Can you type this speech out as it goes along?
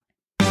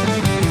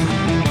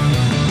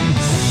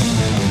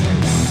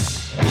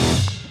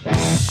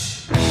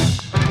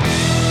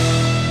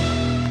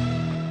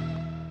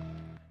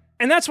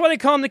and that's why they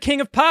call him the King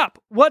of Pop.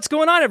 What's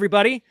going on,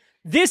 everybody?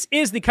 This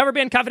is the Cover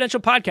Band Confidential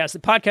Podcast, the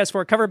podcast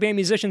for cover band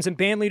musicians and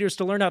band leaders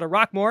to learn how to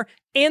rock more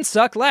and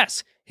suck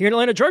less. Here in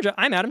Atlanta, Georgia,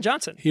 I'm Adam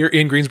Johnson. Here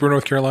in Greensboro,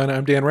 North Carolina,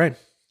 I'm Dan Ray.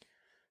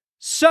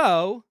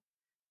 So,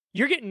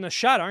 you're getting the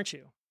shot, aren't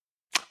you?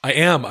 I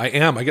am.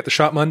 I get the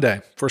shot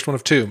Monday. First one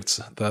of two. It's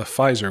the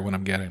Pfizer one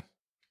I'm getting.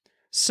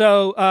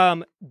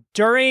 So,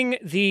 during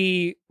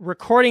the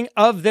recording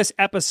of this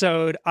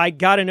episode, I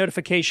got a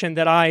notification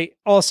that I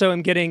also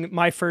am getting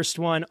my first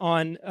one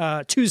on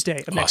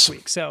Tuesday of next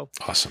week. So,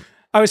 awesome.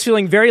 I was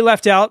feeling very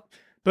left out.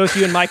 Both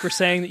you and Mike were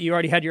saying that you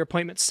already had your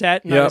appointment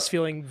set, and I was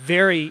feeling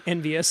very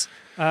envious.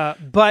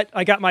 But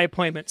I got my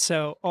appointment,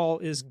 so all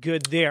is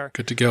good there.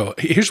 Good to go.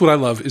 Here's what I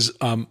love is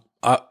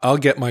I'll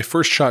get my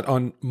first shot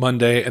on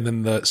Monday, and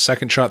then the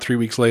second shot 3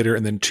 weeks later,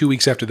 and then 2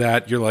 weeks after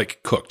that, you're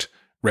like cooked,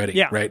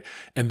 ready, right?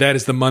 And that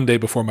is the Monday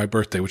before my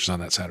birthday, which is on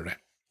that Saturday.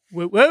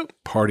 Woo woo.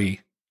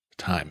 Party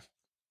time.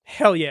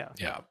 Hell yeah.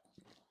 Yeah.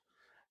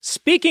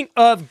 Speaking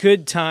of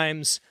good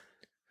times,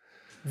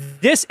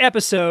 this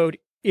episode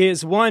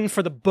is one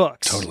for the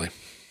books. Totally.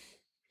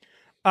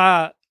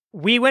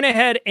 We went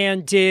ahead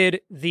and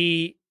did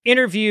the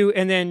interview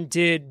and then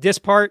did this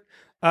part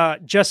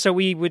just so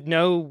we would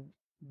know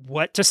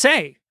what to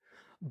say.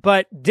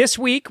 But this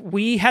week,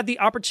 we had the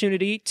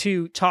opportunity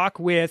to talk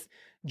with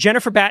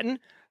Jennifer Batten,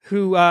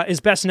 who is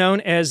best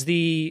known as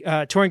the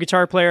touring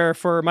guitar player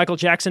for Michael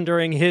Jackson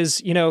during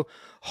his,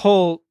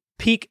 whole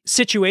peak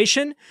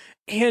situation.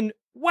 And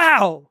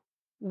wow,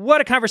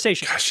 what a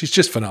conversation. Gosh, she's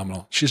just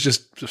phenomenal. She's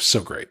just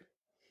so great.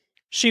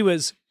 She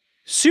was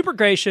super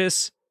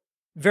gracious,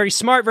 very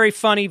smart, very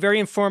funny, very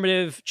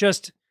informative,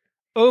 just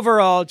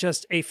overall,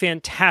 just a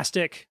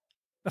fantastic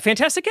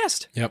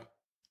guest. Yep.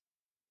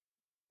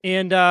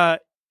 And,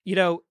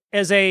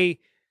 as a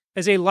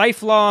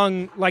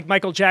lifelong, like,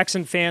 Michael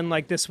Jackson fan,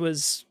 like, this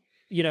was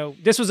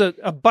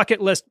a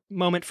bucket list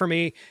moment for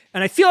me.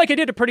 And I feel like I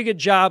did a pretty good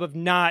job of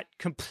not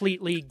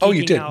completely geeking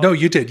you did. out. No,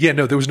 you did. Yeah,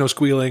 no, there was no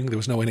squealing. There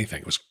was no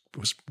anything. It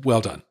was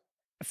well done.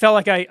 I felt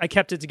like I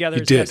kept it together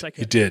as best I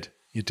could.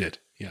 You did.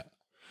 Yeah.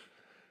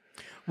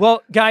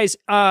 Well, guys,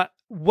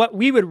 what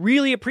we would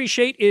really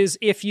appreciate is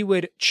if you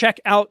would check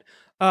out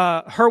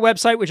her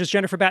website, which is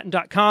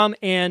jenniferbatten.com,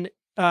 and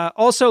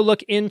also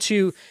look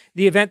into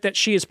the event that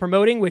she is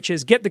promoting, which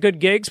is Get the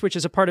Good Gigs, which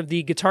is a part of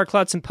the Guitar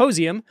Cloud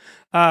Symposium.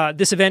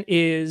 This event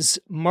is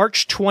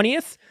March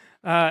 20th.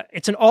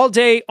 It's an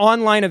all-day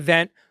online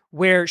event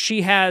where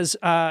she has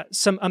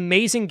some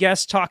amazing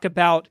guests talk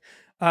about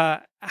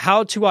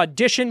how to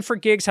audition for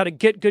gigs, how to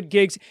get good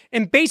gigs,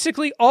 and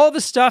basically all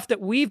the stuff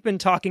that we've been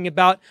talking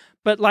about,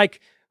 but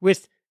like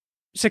with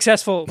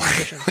successful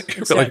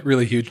musicians. Like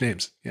really huge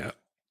names. Yeah.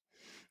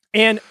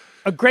 And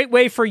a great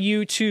way for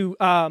you to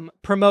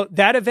promote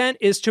that event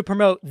is to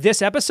promote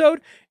this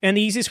episode. And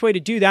the easiest way to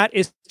do that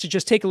is to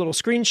just take a little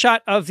screenshot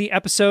of the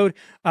episode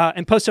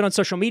and post it on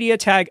social media,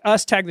 tag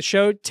us, tag the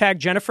show, tag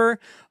Jennifer.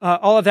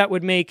 All of that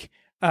would make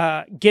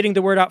getting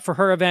the word out for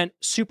her event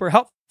super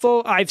helpful.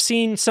 I've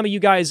seen some of you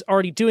guys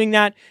already doing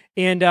that,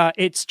 and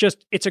it's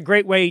a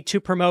great way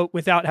to promote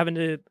without having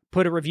to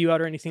put a review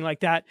out or anything like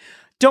that.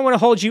 Don't want to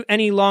hold you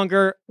any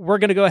longer. We're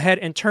going to go ahead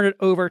and turn it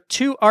over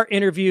to our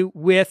interview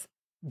with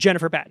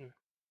Jennifer Batten.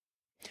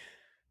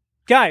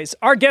 Guys,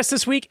 our guest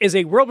this week is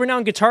a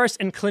world-renowned guitarist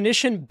and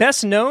clinician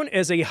best known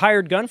as a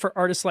hired gun for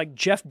artists like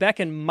Jeff Beck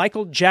and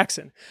Michael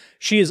Jackson.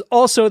 She is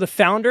also the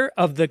founder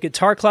of the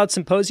Guitar Cloud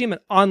Symposium, an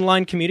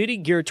online community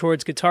geared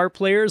towards guitar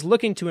players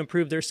looking to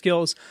improve their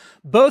skills,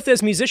 both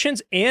as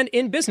musicians and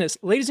in business.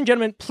 Ladies and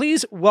gentlemen,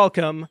 please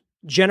welcome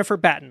Jennifer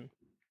Batten.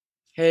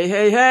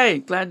 Hey.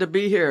 Glad to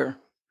be here.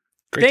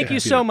 Thank you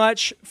so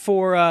much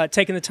for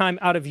taking the time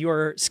out of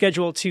your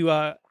schedule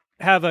to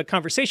have a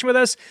conversation with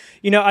us.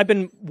 I've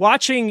been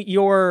watching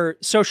your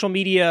social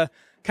media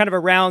kind of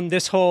around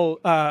this whole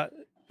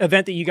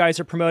event that you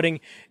guys are promoting.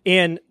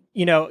 And,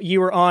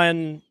 you were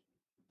on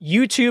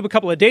YouTube a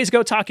couple of days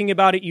ago talking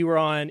about it. You were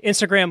on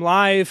Instagram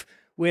Live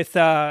with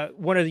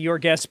one of your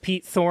guests,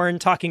 Pete Thorne,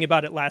 talking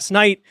about it last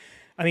night.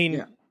 I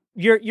mean,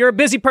 you're a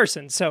busy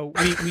person, so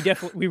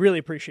we really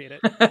appreciate it.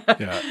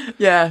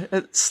 Yeah.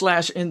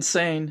 /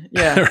 insane.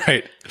 Yeah.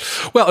 Right.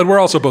 Well, and we're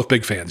also both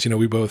big fans.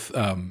 We both,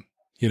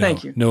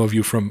 Thank you. know of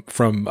you from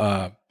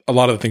a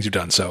lot of the things you've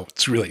done. So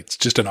it's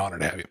just an honor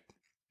to have you.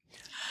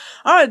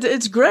 Oh,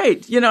 it's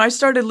great. I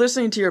started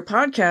listening to your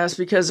podcast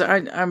because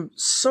I'm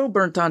so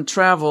burnt on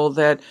travel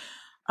that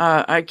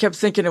I kept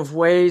thinking of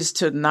ways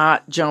to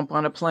not jump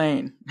on a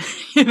plane.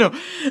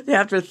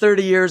 After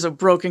 30 years of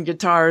broken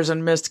guitars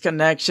and missed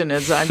connection,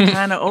 I'm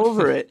kind of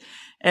over it.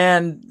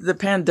 And the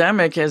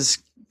pandemic has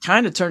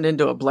kind of turned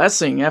into a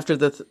blessing after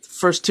the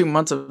first 2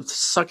 months of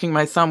sucking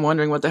my thumb,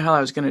 wondering what the hell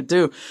I was going to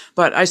do.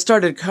 But I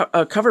started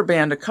a cover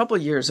band a couple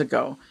years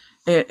ago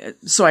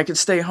so I could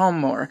stay home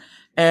more.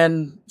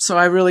 And so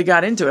I really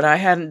got into it. I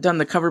hadn't done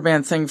the cover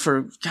band thing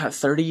for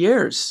 30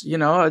 years.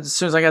 As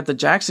soon as I got the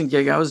Jackson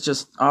gig, I was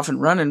just off and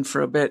running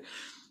for a bit.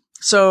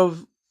 So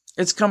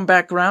it's come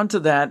back around to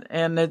that.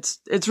 And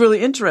it's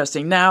really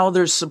interesting. Now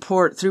there's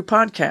support through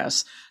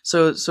podcasts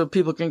so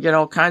people can get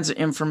all kinds of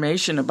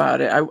information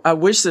about it. I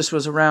wish this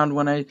was around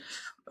when I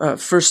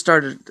first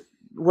started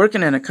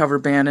working in a cover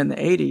band in the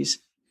 80s.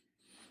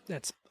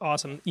 That's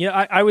awesome.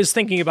 Yeah, I was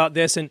thinking about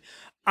this, and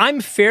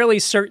I'm fairly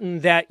certain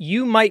that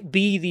you might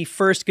be the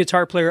first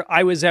guitar player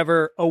I was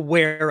ever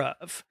aware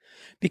of,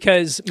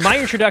 because my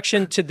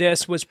introduction to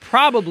this was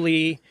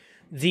probably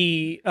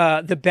the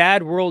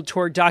Bad World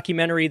Tour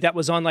documentary that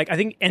was on, like, I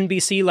think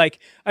NBC. Like,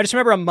 I just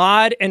remember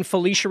Ahmad and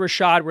Felicia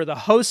Rashad were the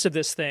hosts of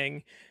this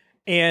thing,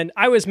 and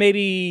I was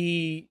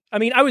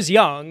I was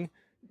young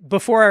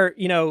before,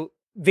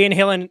 Van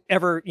Halen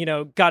ever,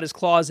 got his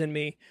claws in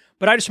me.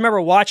 But I just remember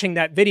watching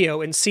that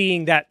video and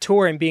seeing that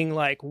tour and being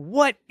like,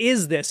 what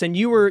is this? And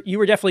you were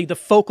definitely the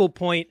focal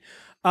point,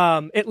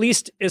 at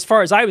least as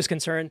far as I was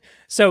concerned.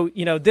 So,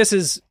 this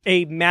is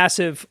a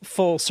massive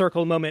full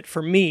circle moment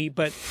for me,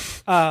 but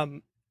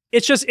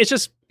it's just,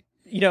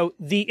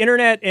 the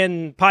internet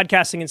and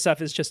podcasting and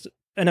stuff is just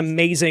an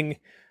amazing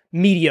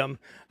medium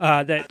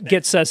that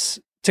gets us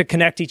to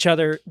connect to each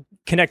other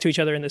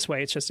in this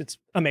way. It's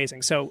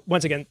amazing. So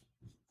once again,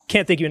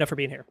 can't thank you enough for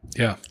being here.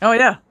 Yeah. Oh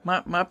yeah.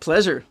 My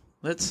pleasure.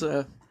 Let's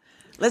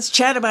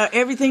chat about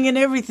everything and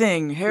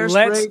everything.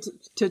 Hairspray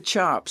to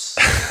chops.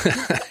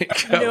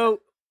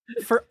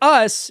 For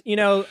us,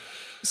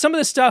 some of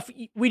the stuff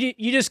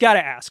you just got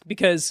to ask,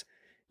 because,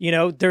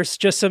 there's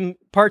just some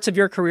parts of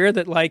your career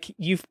that, like,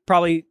 you've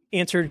probably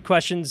answered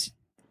questions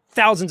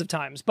thousands of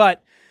times,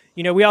 but,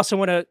 we also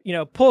want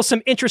to, pull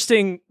some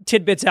interesting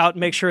tidbits out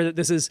and make sure that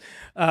this is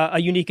a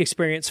unique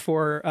experience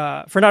for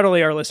not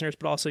only our listeners,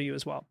 but also you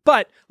as well.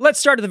 But let's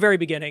start at the very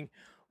beginning.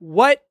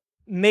 What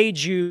made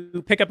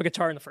you pick up a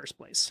guitar in the first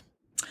place?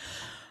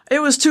 It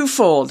was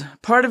twofold.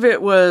 Part of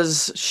it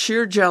was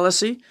sheer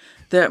jealousy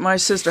that my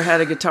sister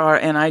had a guitar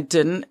and I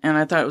didn't, and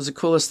I thought it was the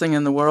coolest thing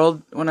in the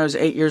world when I was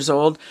 8 years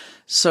old.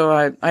 So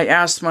I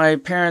asked my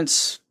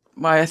parents,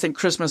 I think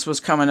Christmas was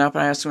coming up,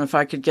 and I asked them if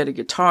I could get a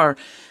guitar.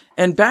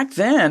 And back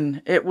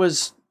then, it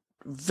was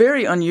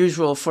very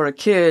unusual for a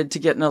kid to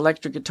get an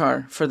electric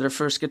guitar for their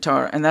first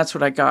guitar, and that's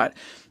what I got.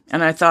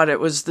 And I thought it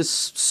was the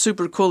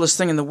super coolest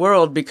thing in the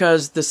world,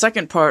 because the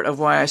second part of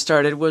why I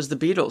started was the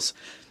Beatles.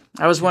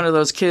 I was one of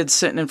those kids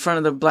sitting in front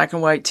of the black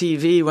and white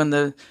TV when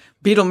the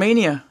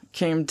Beatlemania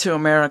came to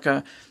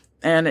America,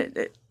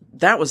 and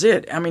that was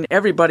it. I mean,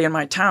 everybody in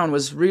my town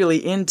was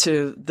really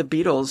into the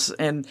Beatles,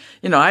 and,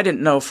 I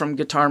didn't know from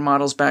guitar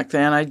models back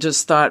then. I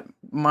just thought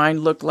mine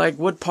looked like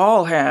what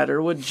Paul had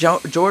or what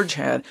George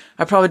had.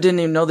 I probably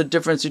didn't even know the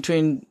difference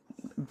between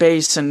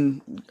bass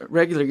and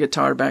regular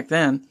guitar back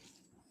then.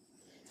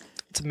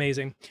 It's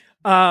amazing.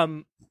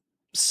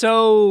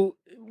 So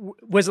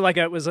was it like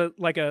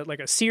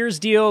a Sears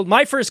deal?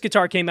 My first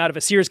guitar came out of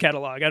a Sears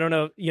catalog. I don't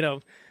know,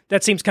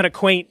 that seems kind of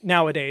quaint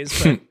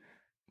nowadays, but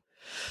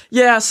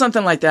yeah,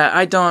 something like that.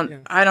 I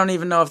don't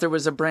even know if there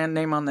was a brand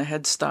name on the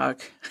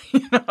headstock.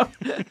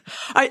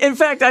 In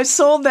fact, I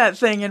sold that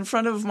thing in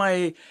front of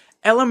my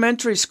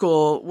elementary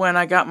school when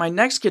I got my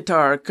next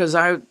guitar, because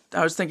I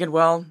was thinking,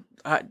 well,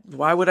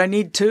 why would I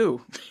need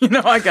two?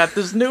 I got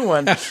this new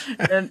one.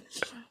 And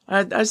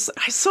I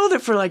sold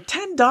it for like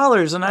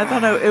 $10, and I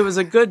thought it was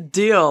a good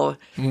deal.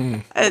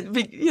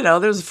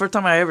 That was the first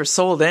time I ever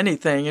sold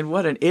anything, and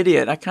what an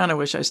idiot. I kind of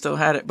wish I still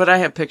had it, but I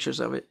have pictures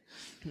of it.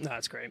 No,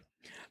 that's great.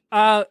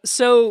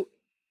 So,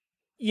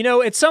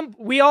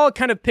 we all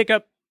kind of pick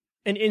up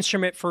an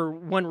instrument for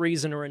one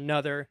reason or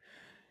another.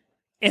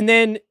 And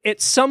then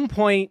at some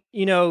point,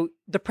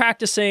 the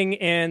practicing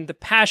and the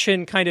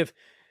passion kind of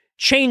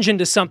change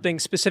into something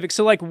specific.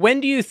 So, like, when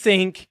do you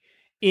think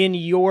in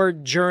your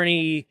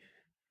journey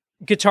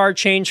guitar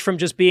changed from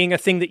just being a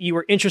thing that you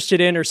were interested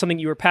in or something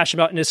you were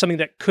passionate about into something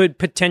that could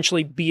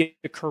potentially be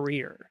a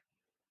career?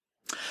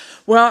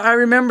 Well, I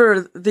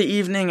remember the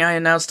evening I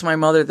announced to my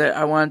mother that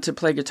I wanted to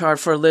play guitar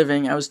for a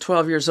living. I was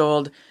 12 years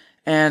old,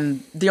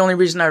 and the only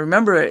reason I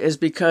remember it is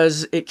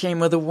because it came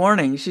with a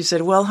warning. She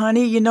said, well,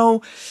 honey,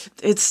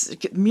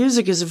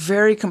 music is a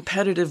very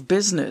competitive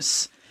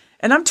business.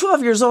 And I'm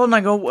 12 years old, and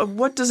I go,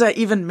 what does that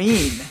even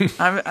mean?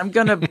 I'm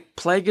going to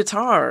play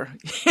guitar.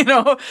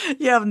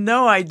 You have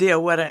no idea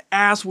what an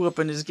ass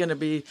whooping is going to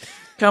be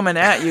coming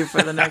at you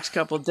for the next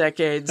couple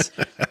decades.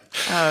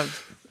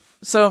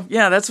 So,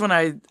 yeah, that's when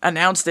I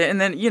announced it.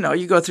 And then,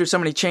 you go through so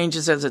many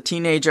changes as a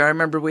teenager. I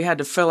remember we had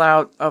to fill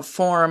out a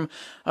form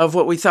of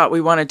what we thought we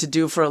wanted to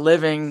do for a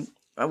living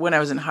when I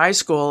was in high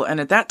school. And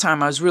at that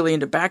time, I was really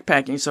into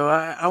backpacking. So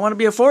I want to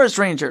be a forest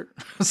ranger.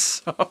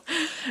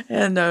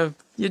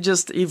 You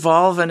just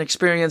evolve and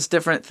experience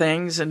different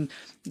things. And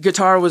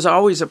guitar was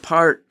always a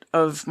part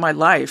of my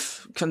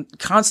life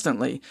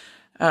constantly.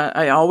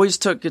 I always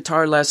took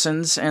guitar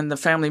lessons, and the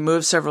family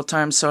moved several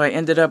times. So I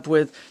ended up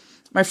with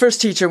my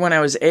first teacher when I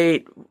was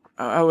 8.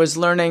 I was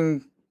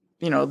learning,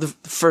 the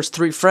first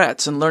 3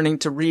 frets and learning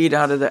to read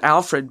out of the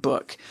Alfred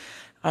book.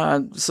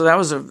 So that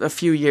was a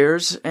few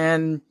years.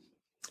 And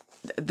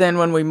then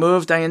when we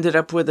moved, I ended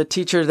up with a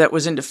teacher that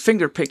was into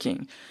finger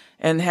picking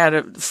and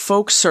had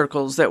folk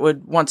circles that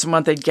would once a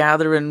month they'd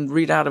gather and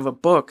read out of a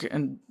book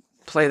and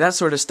play that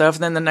sort of stuff.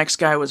 And then the next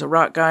guy was a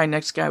rock guy,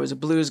 next guy was a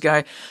blues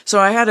guy. So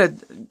I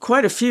had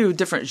quite a few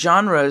different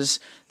genres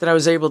that I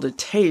was able to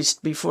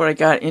taste before I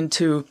got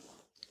into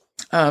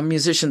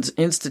Musicians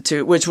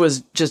Institute, which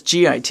was just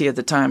GIT at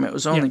the time. It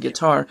was only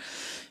guitar.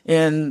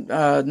 In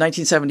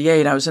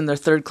 1978, I was in their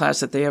third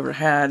class that they ever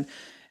had,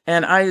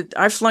 and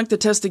I flunked the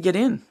test to get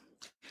in.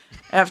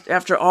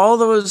 After all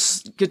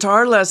those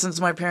guitar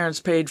lessons my parents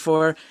paid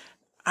for,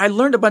 I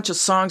learned a bunch of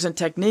songs and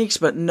techniques,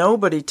 but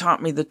nobody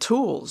taught me the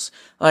tools.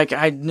 Like,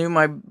 I knew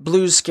my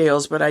blues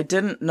scales, but I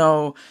didn't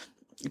know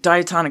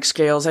diatonic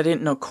scales. I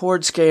didn't know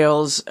chord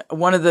scales.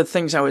 One of the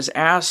things I was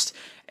asked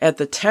at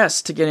the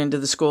test to get into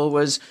the school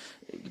was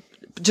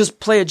just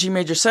play a G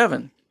major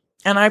 7.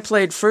 And I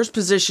played first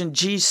position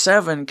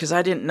G7 because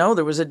I didn't know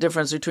there was a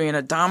difference between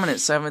a dominant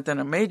 7th and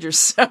a major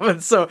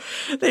 7th. So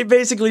they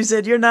basically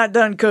said, you're not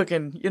done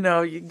cooking. You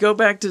know, you go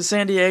back to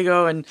San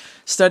Diego and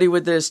study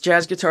with this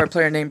jazz guitar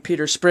player named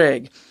Peter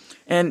Sprague.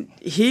 And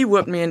he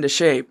whipped me into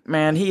shape,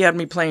 man. He had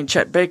me playing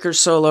Chet Baker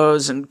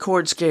solos and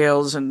chord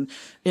scales and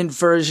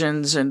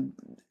inversions. And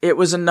it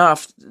was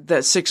enough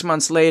that 6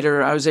 months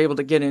later, I was able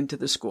to get into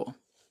the school.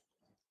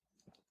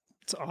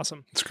 It's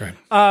awesome. That's great.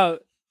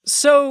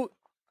 So,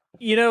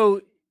 you know,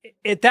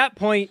 at that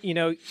point, you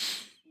know,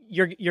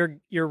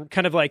 you're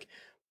kind of like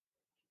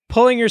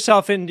pulling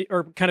yourself in,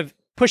 or kind of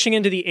pushing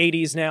into the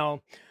 80s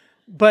now.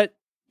 But,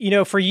 you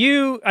know, for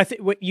you, I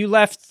think you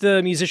left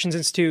the Musicians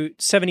Institute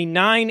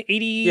 79,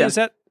 80, Yeah. Is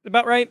that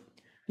about right?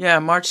 Yeah,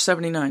 March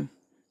 79.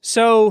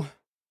 So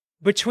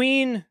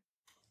between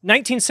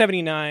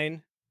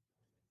 1979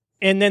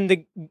 and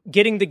then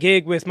getting the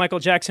gig with Michael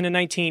Jackson in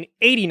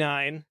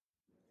 1989,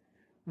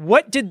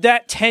 what did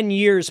that 10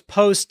 years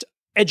post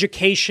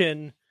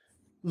education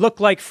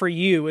look like for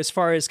you as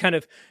far as kind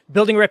of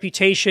building a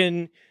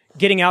reputation,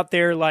 getting out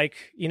there, like,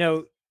 you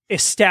know,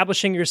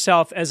 establishing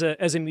yourself as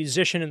a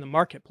musician in the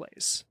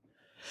marketplace?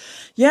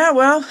 Yeah,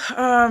 well,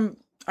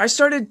 I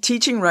started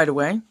teaching right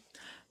away,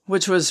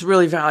 which was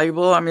really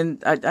valuable. I mean,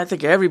 I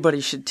think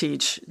everybody should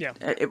teach. Yeah.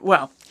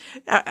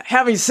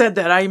 Having said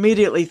that, I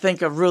immediately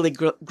think of really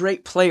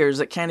great players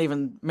that can't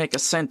even make a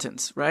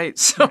sentence, right?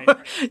 So Right.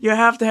 You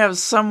have to have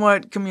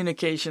somewhat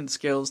communication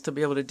skills to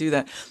be able to do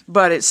that.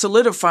 But it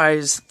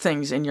solidifies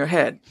things in your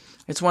head.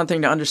 It's one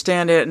thing to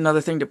understand it,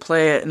 another thing to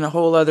play it, and a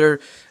whole other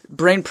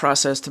brain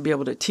process to be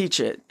able to teach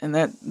it. And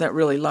that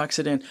really locks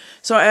it in.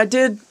 So I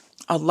did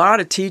a lot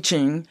of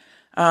teaching,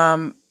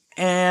 and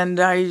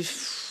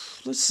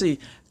let's see.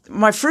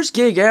 My first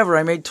gig ever,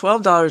 I made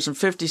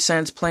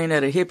 $12.50 playing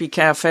at a hippie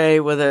cafe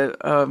with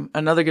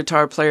another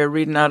guitar player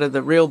reading out of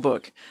the real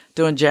book,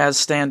 doing jazz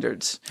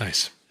standards.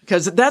 Nice.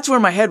 Because that's where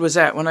my head was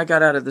at when I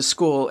got out of the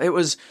school. It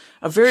was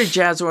a very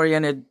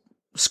jazz-oriented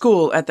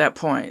school at that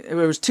point.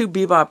 There was two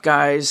bebop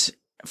guys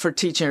for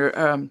teaching.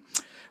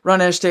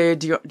 Ron Estee,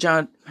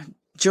 Joe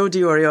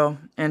Diorio,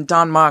 and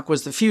Don Mock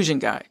was the fusion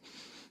guy.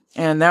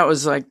 And that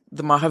was like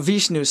the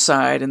Mahavishnu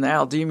side and the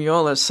Al Di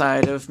Meola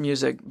side of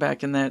music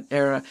back in that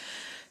era.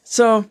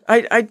 So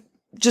I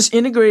just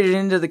integrated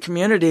into the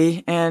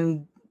community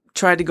and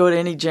tried to go to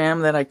any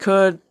jam that I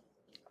could.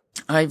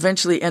 I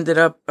eventually ended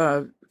up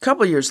a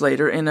couple years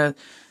later in a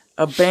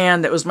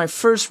band that was my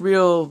first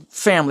real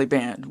family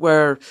band,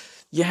 where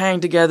you hang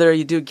together,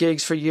 you do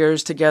gigs for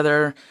years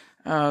together.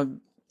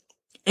 And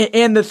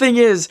the thing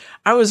is,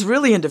 I was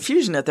really into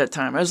fusion at that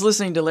time. I was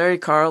listening to Larry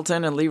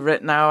Carlton and Lee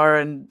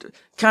Ritenour and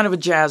kind of a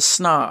jazz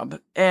snob.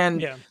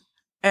 And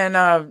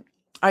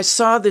I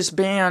saw this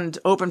band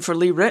open for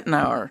Lee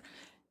Ritenour,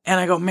 and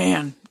I go,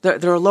 man,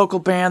 they're a local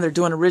band. They're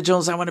doing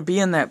originals. I want to be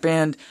in that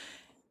band.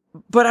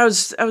 But I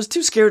was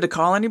too scared to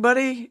call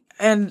anybody.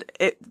 And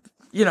it,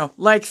 you know,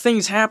 like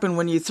things happen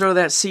when you throw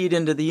that seed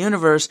into the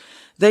universe.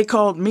 They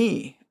called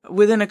me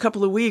within a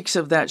couple of weeks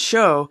of that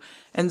show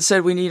and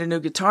said, we need a new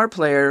guitar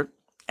player.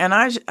 And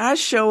I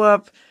show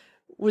up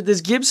with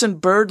this Gibson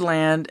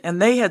Birdland,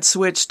 and they had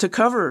switched to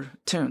cover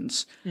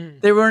tunes.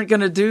 They weren't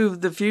going to do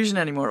the fusion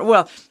anymore.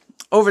 Well,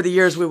 over the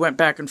years, we went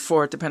back and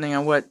forth depending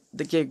on what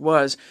the gig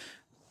was.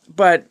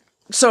 But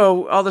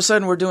so all of a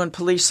sudden, we're doing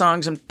Police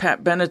songs and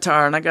Pat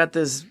Benatar, and I got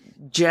this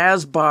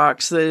jazz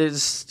box that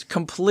is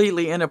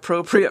completely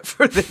inappropriate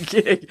for the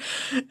gig.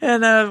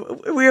 And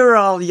we were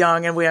all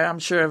young, and I'm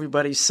sure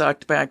everybody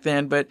sucked back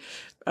then, but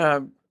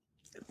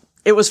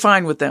it was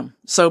fine with them.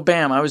 So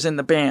bam, I was in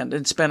the band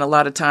and spent a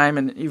lot of time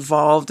and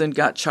evolved and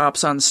got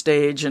chops on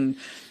stage and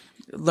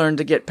learned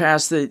to get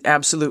past the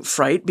absolute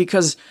fright.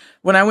 Because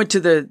when I went to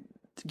the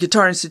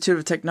Guitar Institute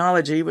of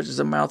Technology, which is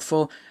a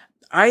mouthful,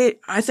 I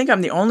think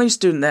I'm the only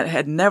student that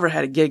had never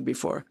had a gig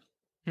before.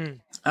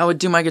 I would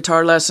do my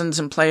guitar lessons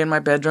and play in my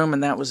bedroom,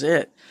 and that was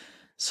it.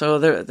 So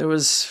there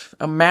was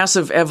a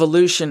massive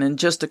evolution in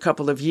just a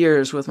couple of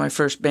years with my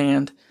first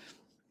band.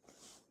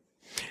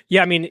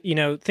 Yeah, I mean, you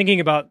know, thinking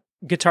about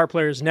guitar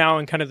players now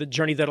and kind of the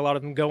journey that a lot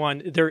of them go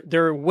on,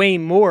 there are way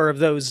more of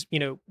those, you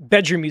know,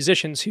 bedroom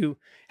musicians who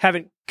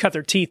haven't cut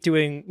their teeth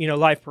doing, you know,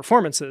 live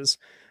performances.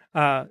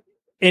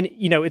 and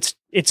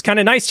it's kind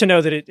of nice to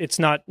know that it's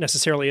not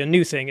necessarily a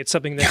new thing. It's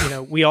something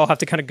that we all have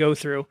to kind of go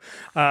through.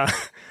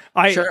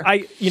 Sure.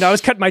 I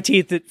was cutting my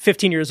teeth at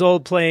 15 years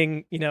old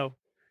playing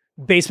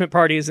basement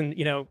parties and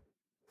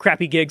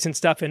crappy gigs and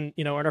stuff in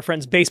in our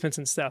friends' basements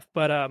and stuff.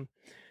 But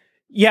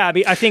yeah, I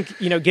mean, I think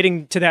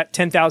getting to that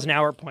 10,000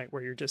 hour point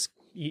where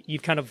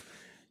you've kind of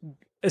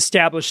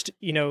established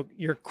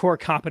your core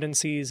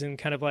competencies and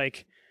kind of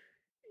like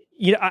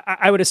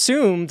I would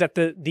assume that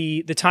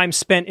the time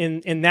spent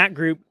in that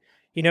group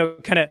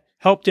kind of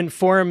helped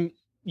inform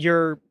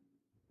your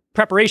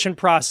preparation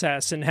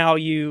process and how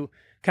you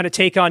kind of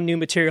take on new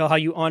material, how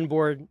you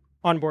onboard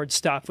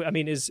stuff. I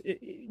mean,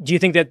 do you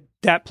think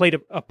that played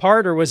a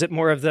part, or was it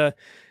more of the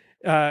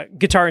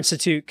Guitar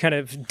Institute kind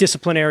of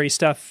disciplinary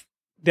stuff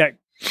that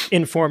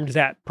informed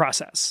that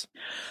process?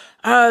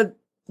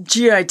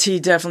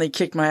 GIT definitely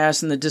kicked my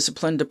ass in the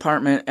discipline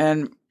department,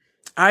 and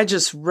I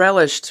just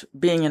relished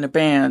being in a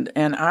band,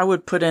 and I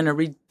would put in a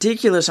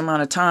ridiculous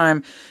amount of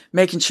time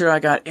making sure I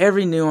got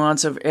every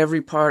nuance of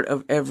every part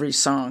of every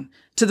song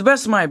to the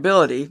best of my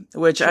ability,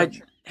 which sure.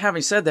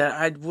 Having said that,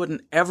 I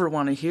wouldn't ever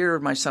want to hear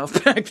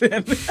myself back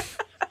then.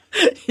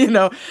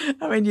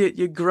 I mean,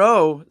 you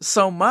grow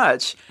so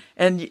much,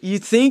 and you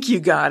think you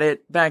got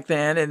it back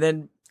then, and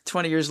then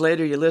 20 years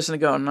later, you listen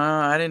and go, no,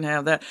 I didn't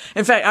have that.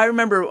 In fact, I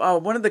remember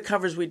one of the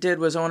covers we did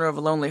was Owner of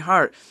a Lonely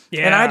Heart.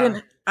 Yeah. And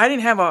I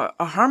didn't have a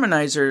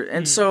harmonizer.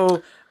 And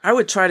so I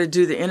would try to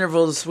do the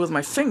intervals with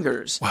my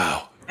fingers.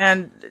 Wow.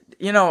 And,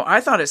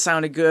 I thought it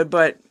sounded good,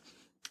 but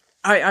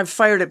I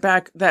fired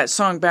that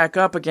song back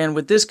up again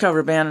with this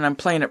cover band, and I'm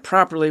playing it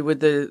properly with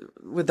the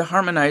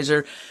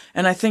harmonizer.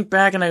 And I think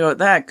back and I go,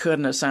 that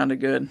couldn't have sounded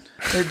good.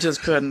 It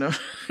just couldn't have.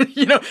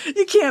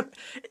 You can't,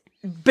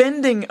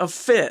 bending a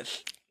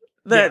fifth.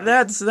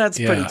 That's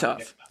pretty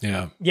tough.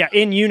 Yeah. Yeah.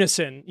 In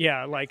unison.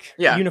 Yeah. Like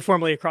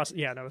uniformly across.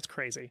 Yeah. No, it's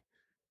crazy.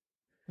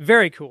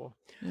 Very cool.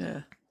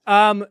 Yeah.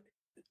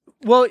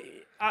 Well,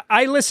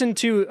 I listened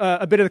to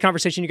a bit of the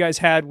conversation you guys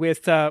had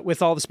with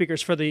all the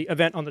speakers for the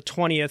event on the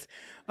 20th.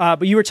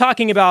 But you were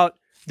talking about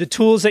the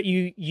tools that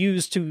you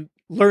use to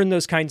learn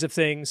those kinds of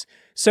things.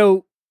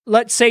 So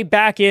let's say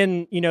back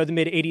in, the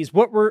mid 80s,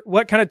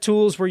 what kind of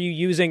tools were you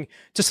using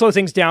to slow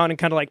things down and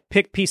kind of like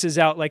pick pieces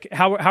out? Like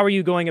how are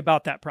you going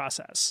about that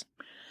process?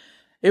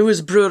 It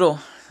was brutal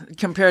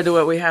compared to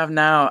what we have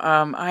now.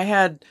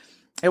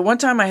 At one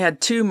time I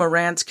had 2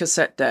 Marantz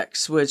cassette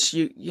decks, which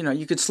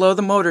you could slow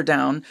the motor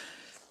down.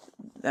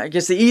 I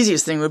guess the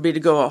easiest thing would be to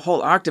go a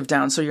whole octave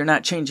down so you're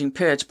not changing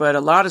pitch. But a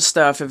lot of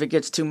stuff, if it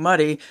gets too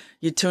muddy,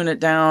 you tune it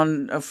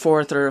down a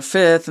fourth or a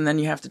fifth, and then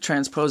you have to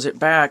transpose it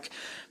back.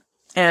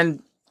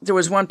 And there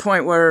was one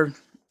point where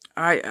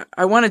I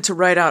wanted to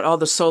write out all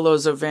the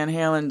solos of Van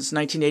Halen's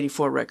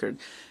 1984 record.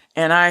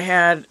 And I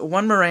had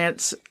one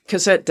Marantz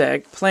cassette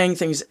deck playing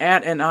things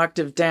at an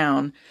octave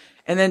down.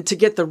 And then to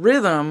get the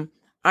rhythm,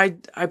 I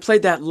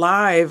played that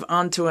live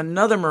onto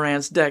another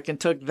Marantz deck and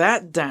took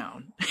that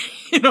down,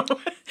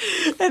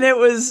 and it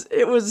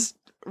was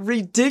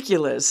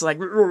ridiculous. Like,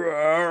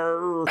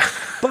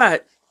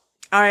 but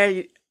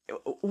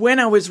when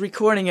I was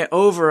recording it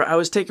over, I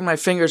was taking my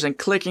fingers and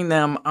clicking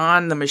them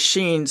on the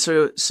machine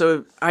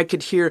so I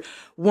could hear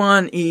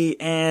 1E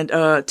and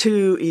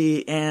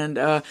 2E.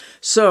 And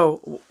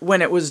so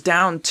when it was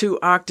down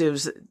 2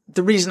 octaves,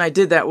 the reason I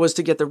did that was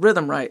to get the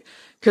rhythm right.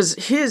 Because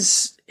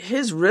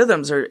his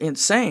rhythms are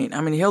insane.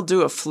 I mean, he'll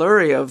do a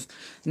flurry of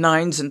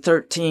 9s and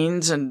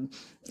 13s, and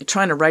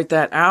trying to write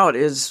that out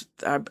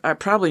I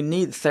probably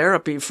need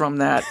therapy from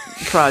that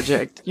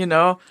project,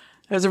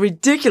 There's a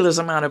ridiculous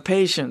amount of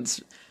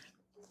patience.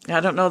 I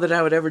don't know that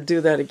I would ever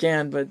do that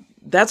again, but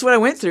that's what I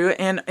went through.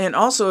 And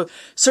also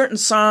certain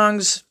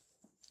songs,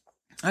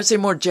 I'd say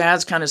more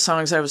jazz kind of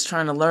songs I was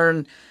trying to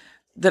learn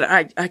that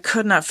I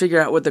could not figure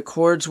out what the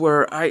chords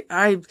were.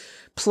 I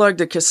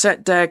plugged a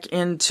cassette deck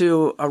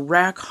into a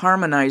rack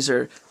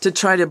harmonizer to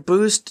try to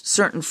boost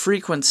certain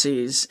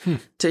frequencies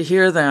to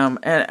hear them.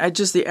 And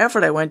the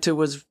effort I went to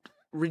was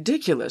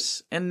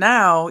ridiculous. And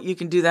now you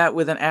can do that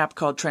with an app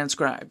called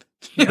Transcribe.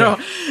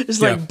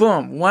 It's like,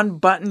 boom, one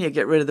button, you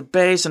get rid of the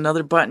bass,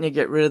 another button, you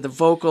get rid of the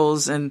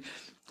vocals. And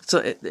so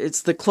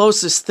it's the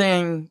closest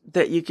thing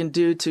that you can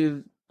do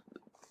to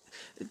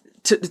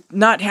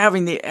not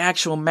having the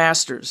actual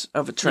masters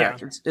of a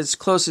track. Yeah. It's as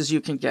close as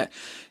you can get.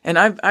 And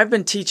I've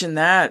been teaching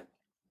that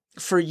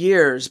for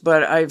years,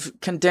 but I've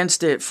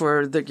condensed it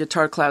for the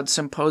Guitar Cloud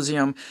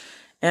Symposium.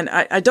 And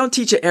I don't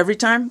teach it every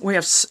time. We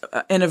have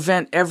an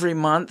event every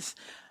month.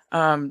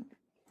 And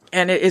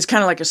it's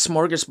kind of like a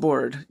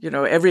smorgasbord.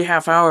 Every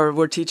half hour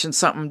we're teaching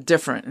something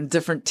different and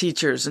different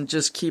teachers and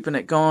just keeping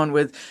it going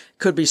with,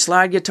 could be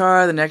slide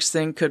guitar. The next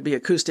thing could be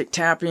acoustic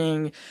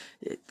tapping.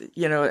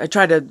 I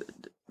try to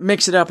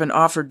mix it up and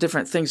offer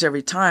different things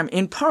every time,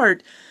 in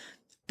part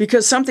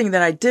because something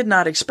that I did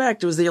not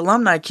expect was the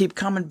alumni keep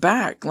coming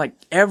back like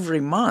every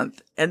month.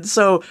 And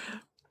so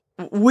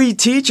we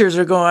teachers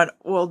are going,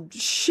 well,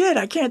 shit,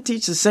 I can't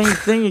teach the same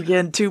thing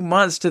again 2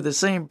 months to the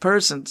same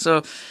person.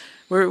 So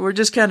we're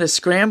just kind of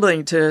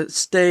scrambling to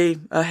stay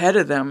ahead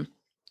of them.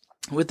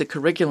 with the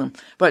curriculum.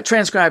 But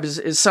transcribe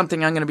is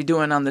something I'm going to be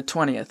doing on the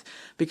 20th,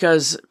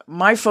 because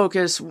my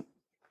focus,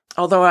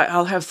 although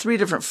I'll have 3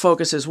 different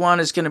focuses. One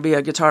is going to be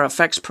a guitar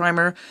effects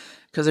primer,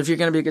 because if you're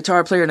going to be a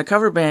guitar player in a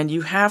cover band,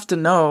 you have to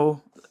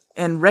know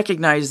and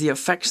recognize the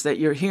effects that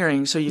you're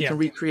hearing so you can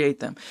recreate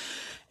them.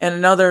 And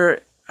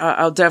another,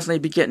 I'll definitely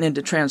be getting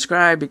into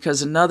transcribe,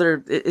 because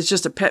it's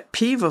just a pet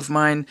peeve of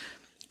mine,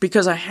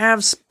 because I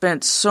have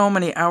spent so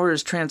many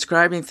hours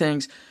transcribing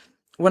things.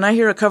 When I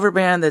hear a cover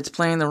band that's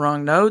playing the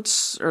wrong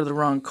notes or the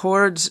wrong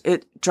chords,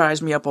 it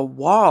drives me up a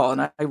wall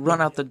and I run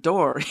out the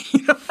door.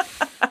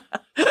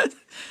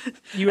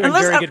 You are in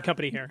very good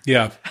company here.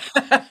 Yeah.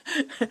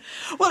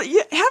 Well,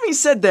 having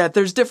said that,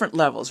 there's different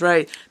levels,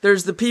 right?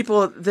 There's the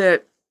people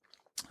that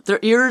their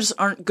ears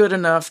aren't good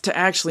enough to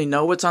actually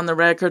know what's on the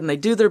record, and they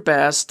do their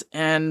best,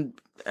 and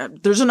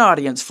there's an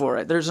audience for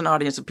it. There's an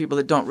audience of people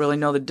that don't really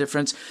know the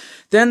difference.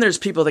 Then there's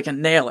people that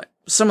can nail it.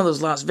 Some of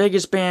those Las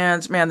Vegas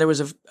bands, man, there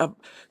was a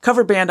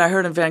cover band I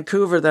heard in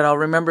Vancouver that I'll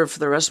remember for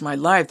the rest of my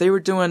life. They were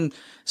doing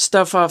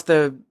stuff off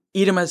the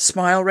Eat 'Em a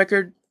Smile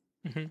record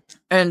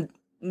and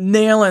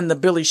nailing the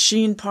Billy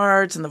Sheehan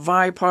parts and the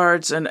Vi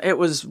parts, and it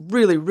was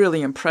really,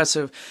 really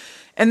impressive.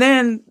 And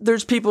then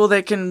there's people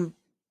that can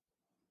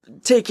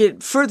take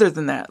it further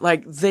than that.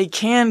 Like, they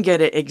can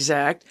get it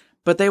exact,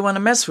 but they want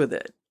to mess with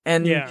it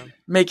and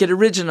make it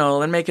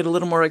original and make it a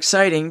little more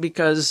exciting,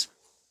 because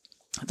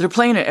they're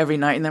playing it every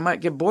night and they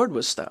might get bored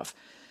with stuff.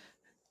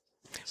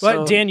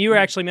 Well, Dan, you were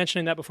actually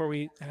mentioning that before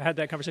we had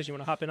that conversation. You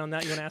want to hop in on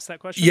that? You want to ask that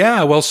question?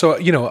 Yeah. Well, so,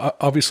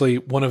 obviously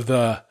one of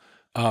the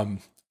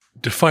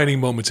defining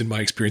moments in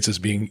my experience as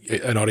being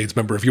an audience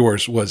member of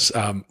yours was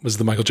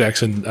the Michael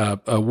Jackson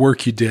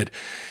work you did.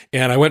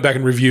 And I went back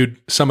and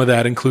reviewed some of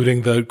that,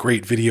 including the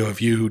great video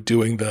of you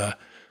doing the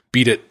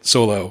Beat It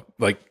solo,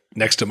 like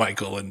next to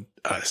Michael. And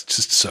it's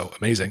just so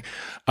amazing.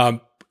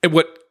 And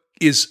what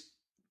is,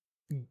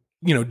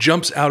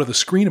 jumps out of the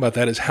screen about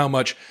that is how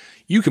much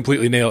you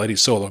completely nail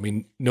Eddie's solo. I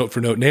mean, note for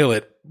note, nail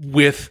it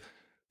with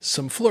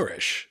some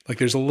flourish. Like,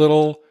 there's a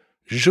little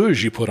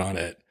zhuzh you put on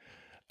it.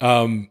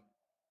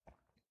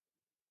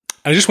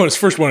 I just want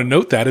to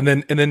note that, and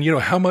then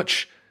how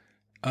much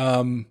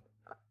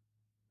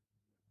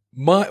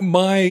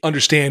my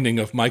understanding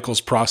of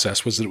Michael's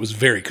process was that it was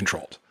very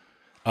controlled.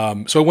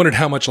 So I wondered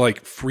how much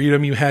like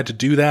freedom you had to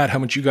do that, how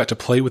much you got to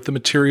play with the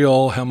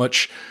material, how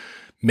much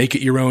make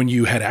it your own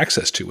you had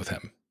access to with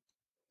him.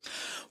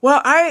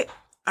 Well, I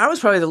was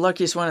probably the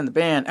luckiest one in the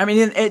band. I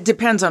mean, it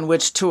depends on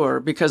which tour,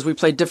 because we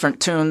played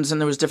different tunes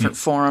and there was different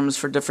forums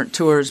for different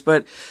tours.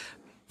 But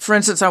for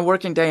instance, on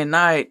Working Day and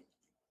Night,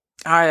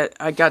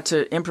 I got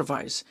to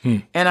improvise,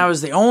 and I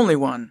was the only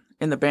one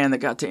in the band that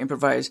got to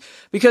improvise,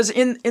 because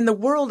in the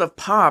world of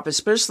pop,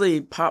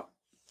 especially pop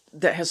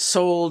that has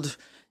sold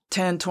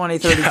 10, 20,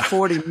 30,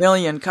 40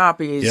 million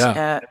copies,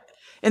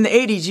 in the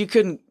 80s, you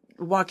couldn't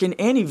walk in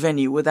any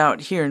venue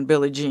without hearing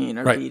Billie Jean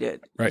or Beat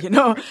It,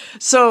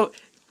 So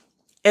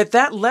at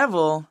that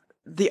level,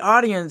 the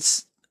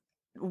audience,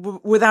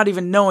 without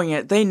even knowing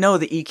it, they know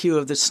the EQ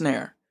of the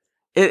snare.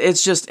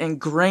 It's just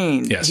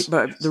ingrained,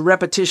 but the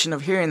repetition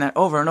of hearing that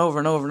over and over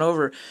and over and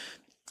over.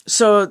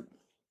 So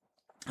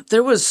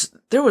there was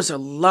a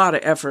lot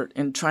of effort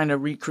in trying to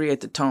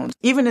recreate the tones,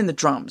 even in the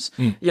drums.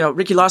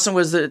 Ricky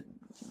Lawson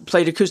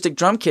played acoustic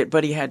drum kit,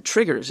 but he had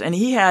triggers, and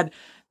he had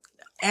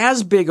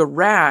as big a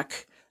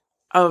rack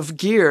of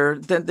gear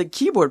that the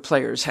keyboard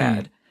players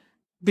had.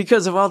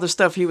 Because of all the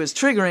stuff he was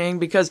triggering,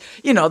 because,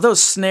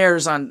 those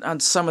snares on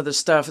some of the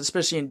stuff,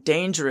 especially in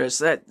Dangerous,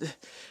 that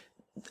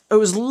it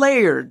was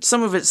layered.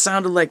 Some of it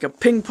sounded like a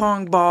ping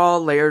pong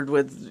ball layered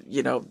with,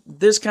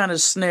 this kind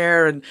of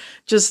snare, and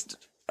just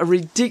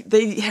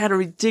they had a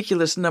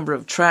ridiculous number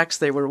of tracks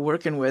they were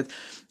working with.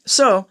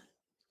 So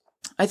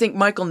I think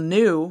Michael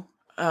knew,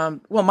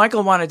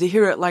 Michael wanted to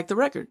hear it like the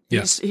record.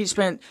 Yeah. He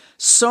spent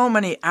so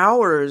many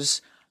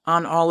hours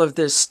on all of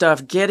this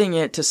stuff, getting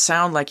it to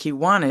sound like he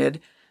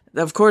wanted.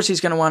 Of course,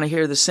 he's going to want to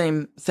hear the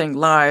same thing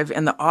live,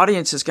 and the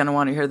audience is going to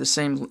want to hear the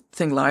same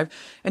thing live.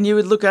 And you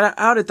would look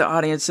out at the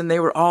audience, and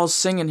they were all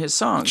singing his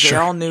songs. Sure.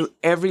 They all knew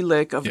every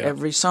lick of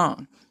every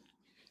song.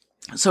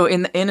 So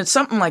in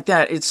something like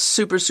that, it's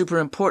super, super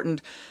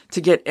important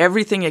to get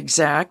everything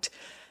exact.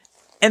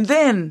 And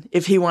then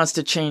if he wants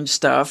to change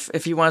stuff,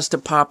 if he wants to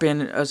pop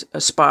in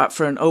a spot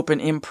for an open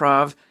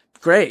improv,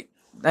 great.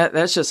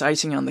 That's just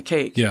icing on the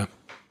cake. Yeah,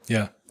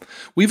 yeah.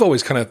 We've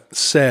always kind of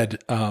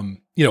said,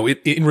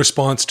 in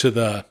response to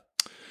the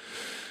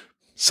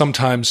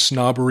sometimes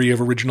snobbery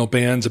of original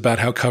bands about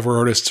how cover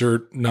artists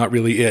are not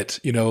really it,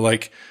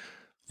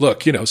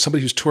 look,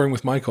 somebody who's touring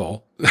with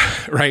Michael,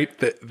 right?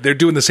 They're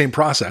doing the same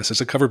process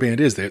as a cover band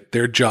is.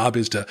 Their job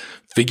is to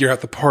figure out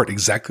the part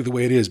exactly the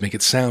way it is, make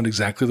it sound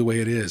exactly the way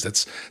it is.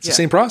 It's the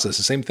same process,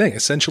 the same thing.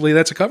 Essentially,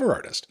 that's a cover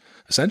artist.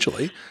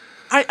 Essentially.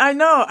 I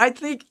know. I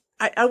think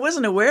I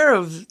wasn't aware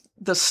of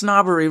the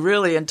snobbery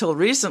really until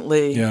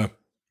recently. Yeah.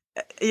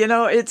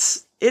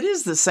 It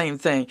is the same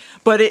thing,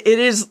 but it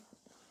is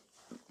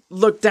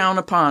looked down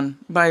upon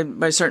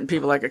by certain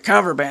people, like a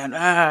cover band.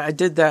 I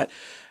did that.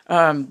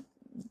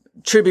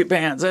 tribute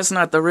bands. That's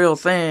not the real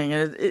thing.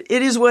 It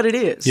is what it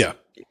is. Yeah.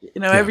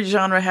 Every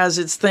genre has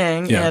its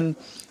thing. Yeah. And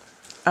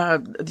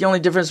the only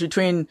difference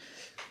between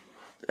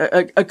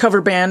a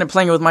cover band and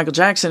playing it with Michael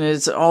Jackson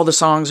is all the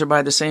songs are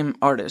by the same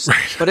artist.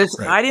 Right. But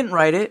I didn't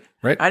write it.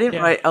 Right. I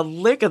didn't write a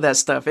lick of that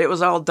stuff. It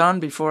was all done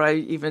before I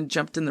even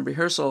jumped in the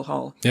rehearsal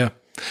hall. Yeah.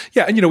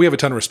 Yeah. And, we have a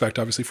ton of respect,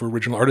 obviously, for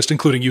original artists,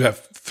 including you have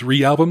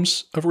 3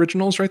 albums of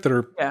originals, right? That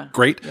are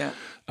great. Yeah.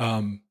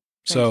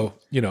 So,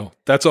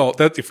 that's all.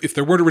 That if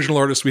there weren't original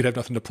artists, we'd have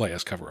nothing to play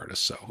as cover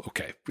artists. So,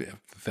 okay. Yeah.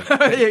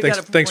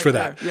 Thanks for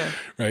that. Yeah.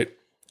 Right.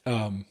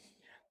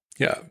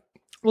 Yeah.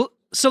 Well,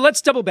 so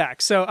let's double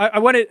back. So I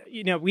wanted,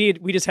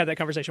 we just had that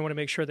conversation. I want to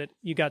make sure that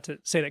you got to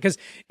say that, because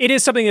it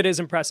is something that is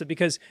impressive,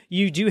 because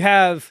you do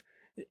have,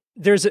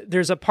 there's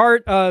a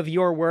part of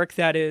your work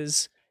that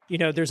is,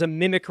 there's a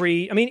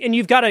mimicry. I mean, and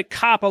you've got to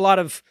cop a lot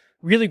of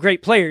really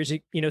great players,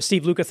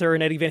 Steve Lukather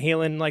and Eddie Van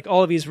Halen, like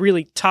all of these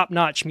really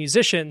top-notch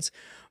musicians.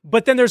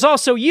 But then there's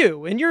also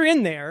you, and you're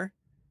in there.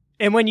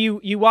 And when you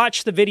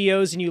watch the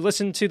videos and you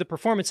listen to the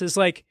performances,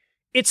 like,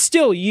 it's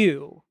still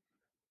you,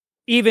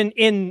 even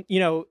in,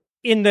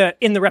 in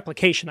the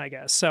replication, I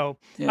guess. So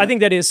I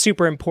think that is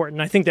super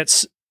important. I think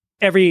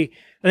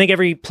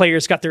every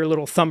player's got their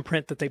little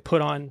thumbprint that they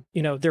put on,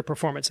 their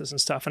performances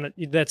and stuff. And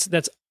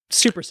that's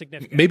super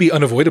significant. Maybe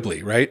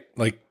unavoidably, right?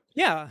 Like,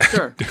 yeah,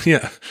 sure.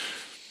 Yeah.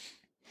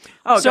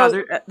 Oh,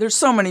 God, there's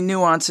so many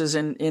nuances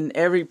in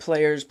every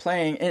player's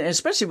playing, and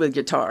especially with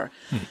guitar.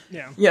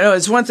 Yeah.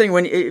 It's one thing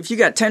if you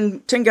got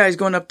 10 guys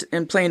going up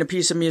and playing a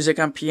piece of music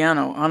on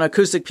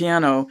acoustic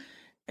piano,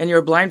 and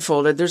you're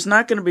blindfolded, there's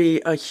not going to be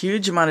a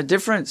huge amount of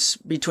difference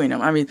between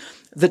them. I mean,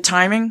 the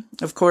timing,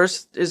 of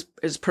course, is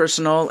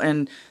personal,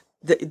 and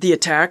the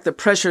attack, the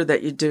pressure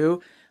that you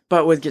do.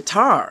 But with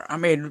guitar, I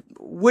mean,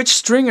 which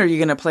string are you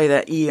going to play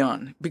that E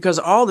on? Because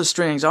all the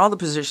strings, all the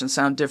positions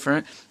sound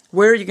different.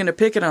 Where are you going to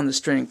pick it on the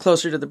string?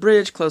 Closer to the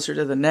bridge, closer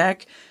to the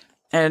neck?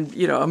 And,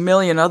 a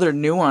million other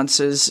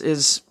nuances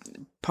is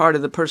part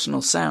of the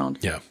personal sound.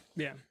 Yeah.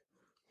 Yeah.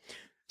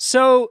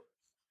 So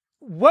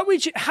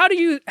how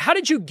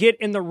did you get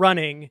in the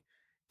running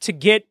to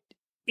get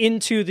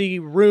into the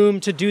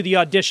room, to do the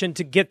audition,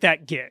 to get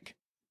that gig?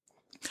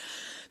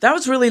 That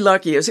was really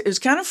lucky. It was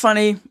kind of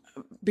funny,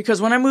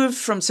 because when I moved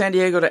from San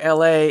Diego to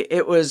LA,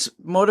 it was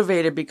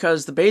motivated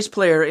because the bass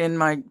player in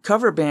my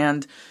cover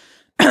band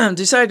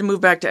decided to move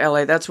back to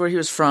LA. That's where he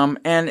was from.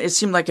 And it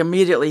seemed like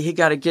immediately he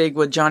got a gig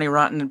with Johnny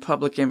Rotten and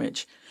Public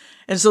Image.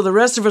 And so the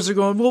rest of us are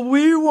going, well,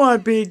 we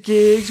want big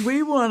gigs.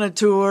 We want a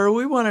tour.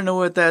 We want to know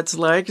what that's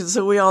like. And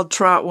so we all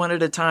trot one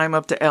at a time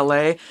up to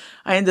LA.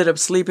 I ended up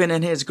sleeping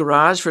in his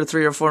garage for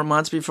 3 or 4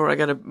 months before I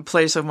got a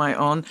place of my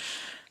own.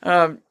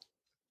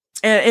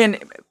 And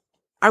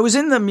I was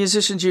in the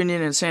Musicians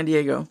Union in San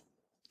Diego.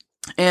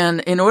 And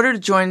in order to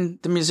join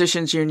the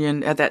Musicians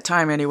Union at that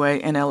time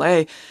anyway, in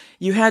LA,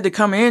 you had to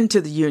come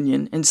into the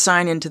union and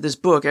sign into this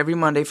book every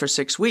Monday for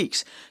 6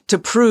 weeks to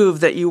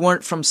prove that you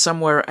weren't from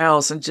somewhere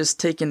else and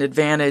just taking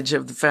advantage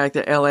of the fact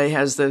that LA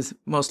has the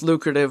most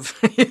lucrative,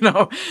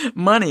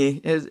 money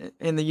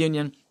in the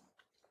union.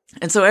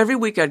 And so every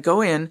week I'd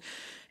go in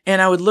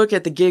and I would look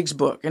at the gigs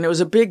book, and it was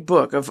a big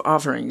book of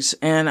offerings,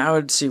 and I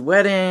would see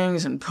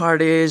weddings and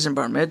parties and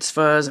bar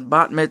mitzvahs and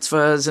bat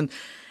mitzvahs. And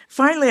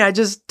finally I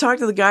just talked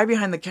to the guy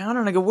behind the counter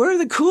and I go, where are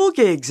the cool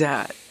gigs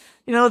at?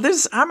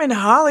 I'm in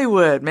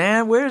Hollywood,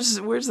 man. Where's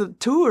the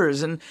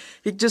tours? And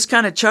he just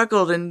kind of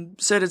chuckled and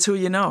said, it's who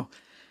you know.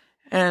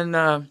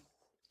 And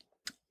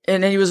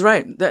he was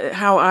right.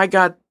 How I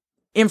got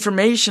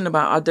information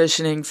about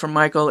auditioning for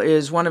Michael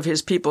is one of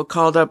his people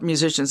called up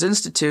Musicians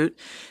Institute,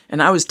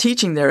 and I was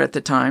teaching there at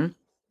the time.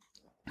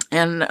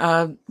 And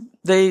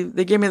they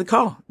gave me the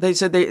call. They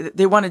said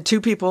they wanted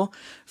 2 people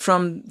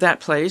from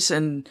that place,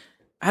 and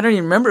I don't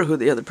even remember who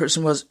the other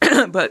person was,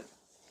 but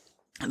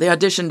they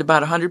auditioned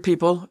about 100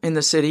 people in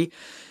the city,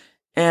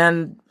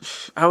 and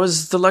I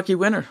was the lucky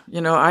winner.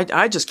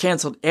 I just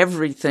canceled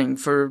everything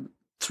for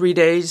 3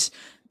 days,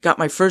 got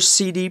my first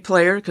CD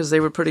player because they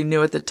were pretty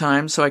new at the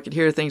time, so I could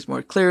hear things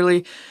more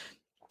clearly.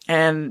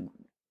 And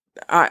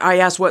I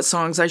asked what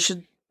songs I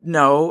should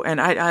know, and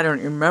I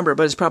don't remember,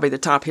 but it's probably the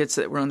top hits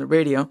that were on the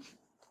radio.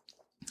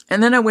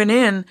 And then I went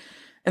in,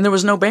 and there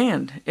was no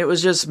band. It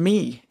was just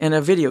me and a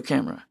video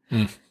camera.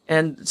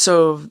 And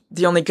so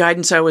the only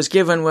guidance I was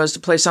given was to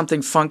play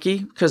something funky,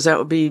 because that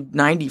would be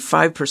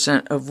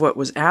 95% of what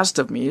was asked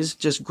of me, is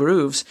just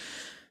grooves.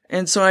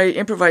 And so I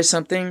improvised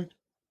something.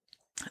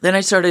 Then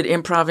I started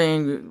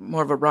improvising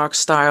more of a rock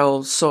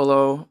style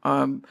solo.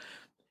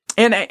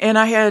 And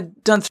I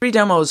had done 3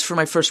 demos for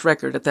my first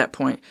record at that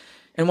point.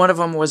 And one of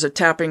them was a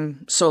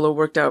tapping solo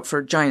worked out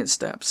for Giant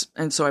Steps.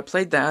 And so I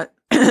played that.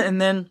 And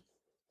then,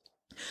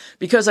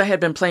 because I had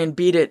been playing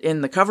Beat It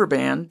in the cover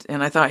band,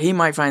 and I thought he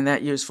might find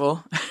that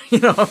useful,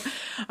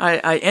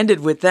 I ended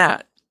with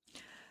that.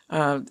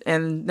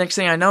 And next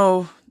thing I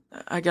know,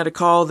 I got a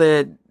call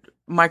that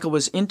Michael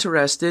was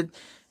interested,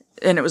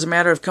 and it was a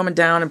matter of coming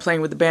down and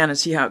playing with the band and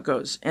see how it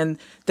goes. And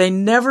they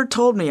never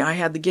told me I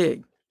had the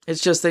gig.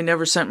 It's just they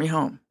never sent me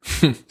home.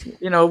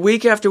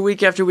 Week after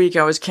week after week,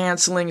 I was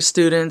canceling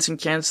students and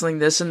canceling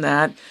this and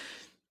that.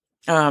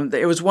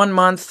 It was 1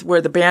 month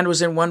where the band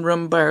was in one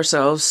room by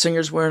ourselves,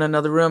 singers were in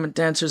another room, and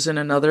dancers in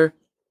another.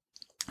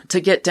 To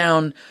get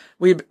down,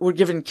 we were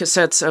given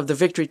cassettes of the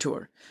Victory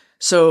Tour,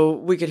 so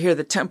we could hear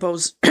the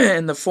tempos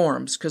and the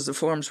forms, because the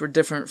forms were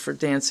different for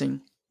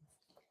dancing.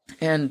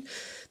 And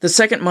the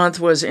second month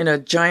was in a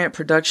giant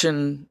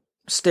production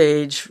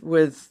stage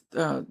with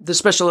the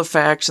special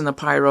effects and the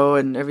pyro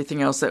and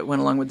everything else that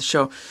went along with the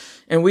show.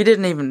 And we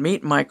didn't even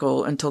meet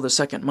Michael until the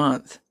second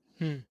month.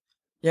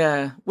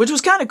 Yeah, which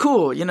was kind of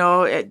cool.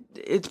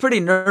 It's pretty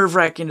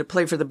nerve-wracking to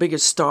play for the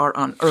biggest star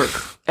on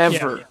earth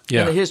ever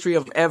in the history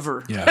of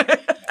ever.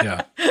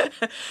 Yeah.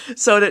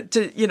 So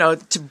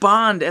to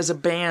bond as a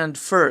band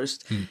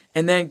first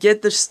and then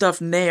get the stuff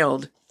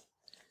nailed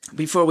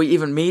before we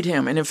even meet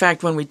him. And in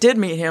fact, when we did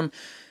meet him,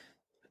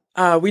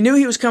 we knew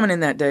he was coming in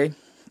that day.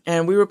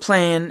 And we were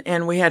playing,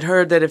 and we had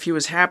heard that if he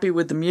was happy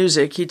with the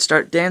music, he'd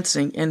start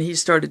dancing, and he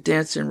started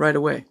dancing right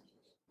away.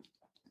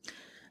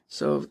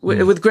 So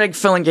with Greg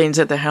Phillinganes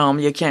at the helm,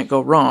 you can't go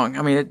wrong.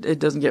 I mean, it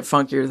doesn't get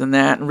funkier than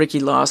that. And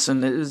Ricky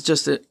Lawson, it was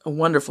just a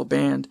wonderful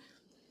band.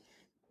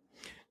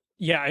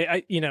 Yeah,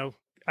 I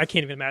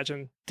can't even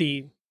imagine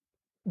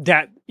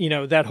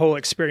that whole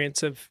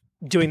experience of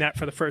doing that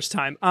for the first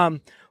time.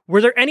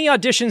 Were there any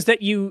auditions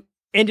that you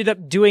ended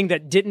up doing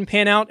that didn't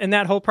pan out in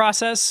that whole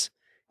process?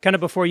 Kind of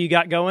before you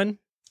got going?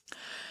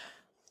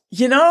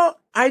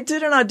 I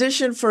did an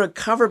audition for a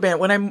cover band.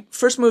 When I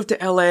first moved to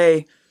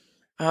LA,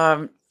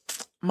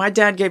 my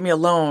dad gave me a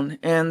loan,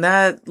 and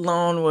that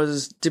loan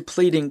was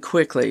depleting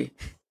quickly.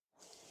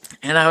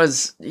 And I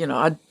was,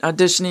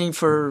 auditioning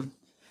for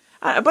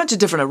a bunch of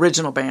different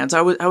original bands.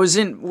 I was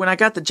in, when I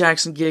got the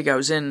Jackson gig, I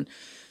was in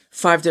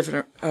 5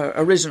 different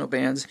original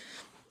bands.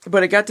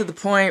 But it got to the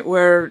point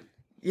where,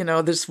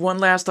 this one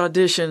last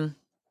audition,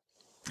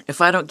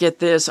 if I don't get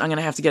this, I'm going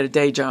to have to get a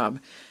day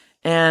job.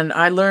 And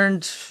I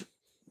learned,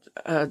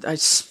 I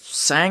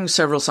sang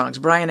several songs,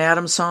 Bryan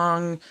Adams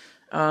song,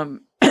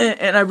 and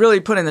I really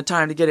put in the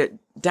time to get it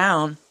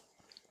down.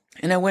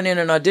 And I went in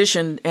and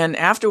auditioned, and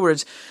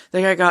afterwards,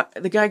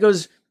 the guy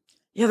goes,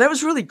 "Yeah, that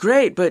was really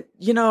great, but,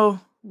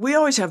 we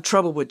always have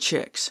trouble with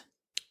chicks."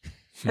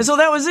 And so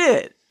that was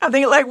it. I'm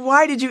thinking,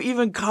 why did you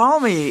even call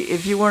me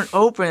if you weren't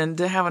open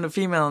to having a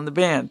female in the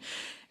band?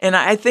 And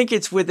I think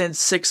it's within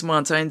 6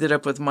 months I ended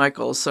up with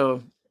Michael.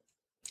 So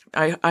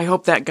I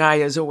hope that guy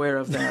is aware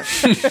of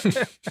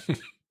that.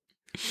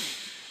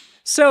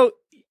 So,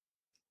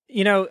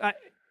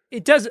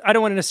 it does, I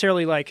don't want to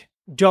necessarily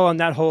dwell on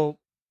that whole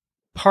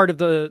part of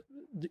the,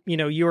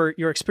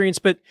 your experience,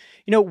 but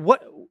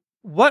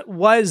what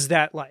was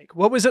that like?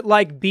 What was it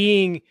like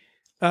being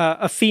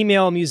a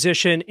female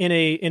musician in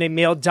a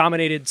male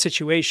dominated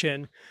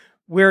situation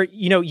where,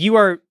 you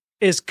are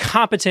as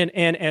competent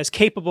and as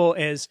capable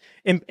as,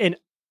 and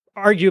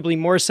arguably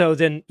more so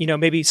than,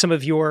 maybe some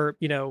of your,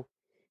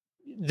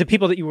 the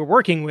people that you were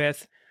working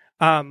with,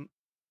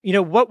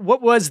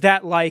 what was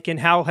that like, and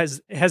how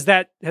has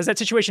that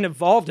situation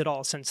evolved at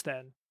all since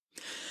then?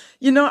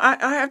 I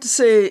have to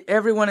say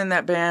everyone in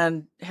that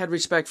band had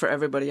respect for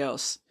everybody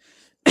else.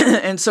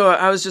 And so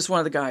I was just one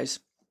of the guys.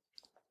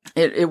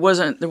 There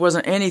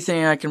wasn't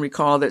anything I can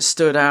recall that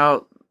stood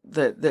out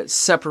that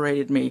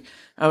separated me.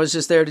 I was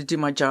just there to do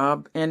my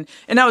job. And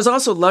I was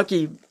also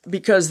lucky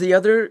because the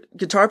other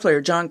guitar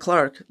player, John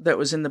Clark, that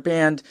was in the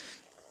band,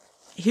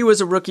 he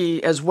was a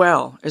rookie as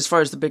well, as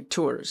far as the big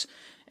tours.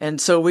 And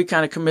so we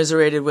kind of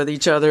commiserated with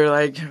each other,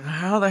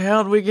 how the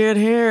hell did we get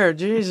here?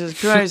 Jesus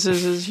Christ,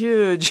 this is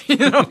huge,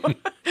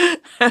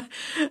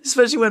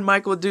 Especially when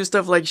Mike would do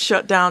stuff like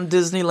shut down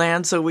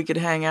Disneyland so we could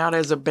hang out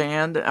as a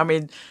band. I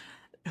mean,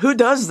 who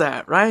does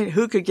that, right?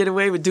 Who could get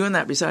away with doing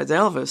that besides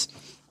Elvis?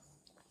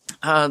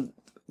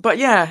 But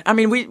yeah, I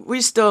mean,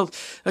 we still,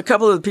 a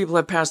couple of the people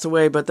have passed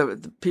away, but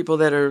the people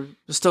that are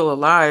still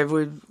alive,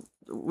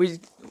 we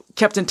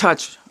kept in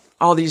touch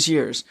all these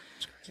years.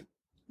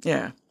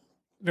 Yeah.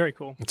 Very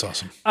cool. That's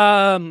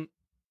awesome.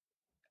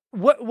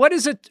 What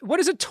is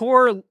a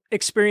tour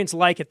experience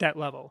like at that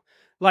level?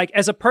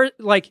 As a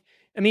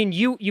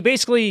you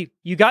basically,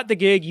 you got the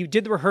gig, you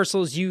did the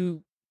rehearsals,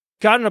 you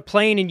got on a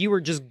plane and you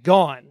were just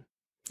gone.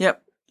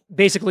 Yep.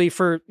 Basically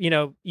for,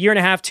 year and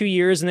a half, 2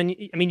 years. And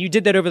then, you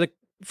did that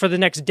for the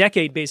next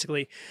decade,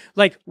 basically.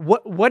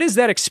 What is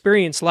that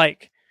experience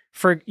like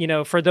for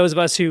those of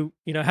us who,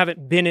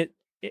 haven't been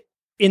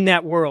in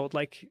that world?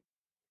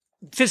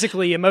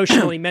 Physically,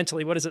 emotionally,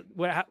 mentally, what is it?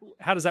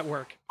 How does that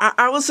work?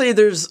 I will say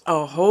there's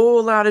a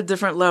whole lot of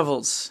different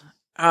levels.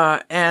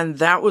 And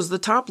that was the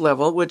top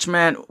level, which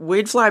meant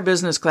we'd fly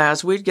business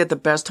class. We'd get the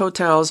best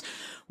hotels.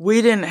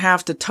 We didn't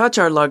have to touch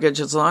our luggage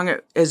as long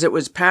as it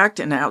was packed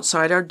and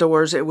outside our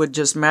doors. It would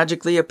just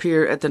magically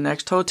appear at the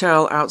next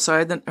hotel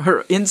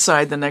or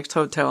inside the next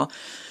hotel.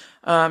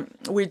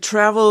 We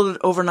traveled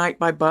overnight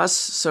by bus,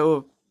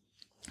 so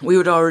we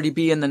would already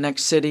be in the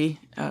next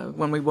city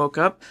when we woke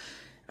up.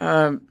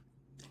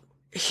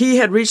 He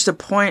had reached a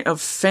point of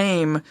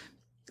fame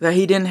that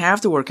he didn't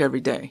have to work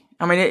every day.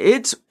 I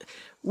mean,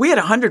 we had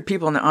 100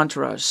 people in the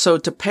entourage. So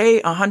to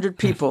pay 100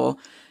 people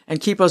and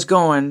keep us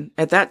going,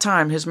 at that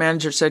time, his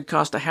manager said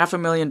cost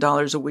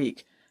 $500,000 a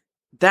week.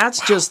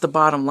 That's just the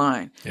bottom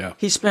line. Yeah.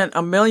 He spent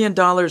 $1 million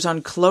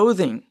on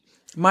clothing.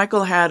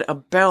 Michael had a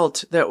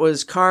belt that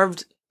was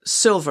carved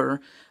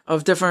silver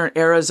of different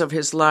eras of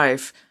his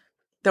life.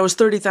 That was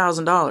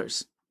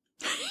 $30,000.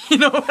 You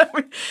know what I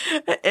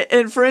mean?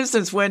 And for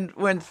instance,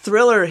 when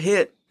Thriller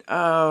hit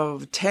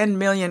 10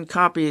 million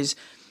copies,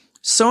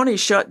 Sony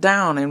shut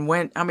down and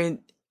went, I mean,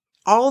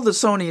 all the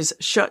Sonys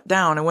shut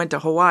down and went to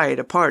Hawaii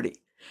to party.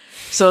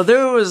 So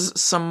there was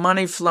some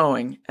money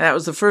flowing. That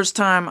was the first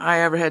time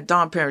I ever had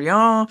Dom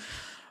Perignon.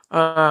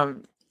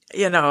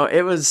 You know,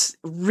 it was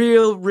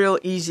real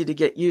easy to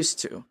get used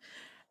to.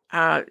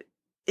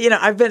 You know,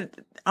 I've been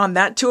on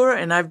that tour,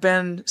 and I've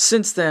been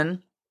since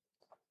then.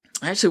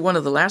 Actually, one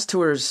of the last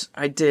tours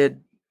I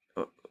did,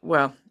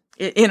 well,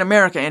 in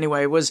America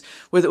anyway, was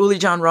with Uli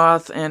Jon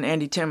Roth and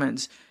Andy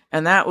Timmons.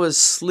 And that was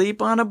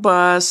sleep on a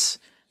bus.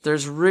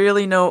 There's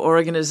really no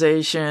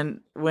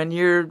organization. When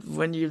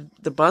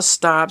the bus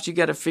stops, you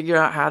got to figure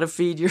out how to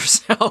feed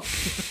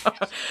yourself.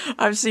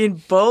 I've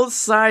seen both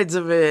sides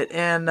of it,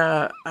 and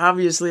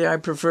obviously I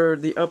prefer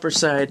the upper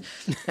side.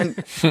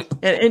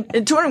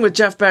 And touring with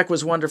Jeff Beck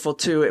was wonderful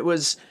too. It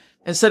was,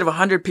 instead of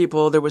 100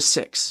 people, there was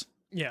 6.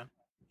 Yeah.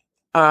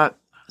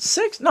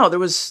 6? No, there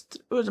must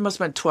have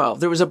been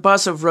 12. There was a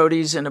bus of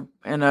roadies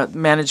and a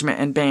management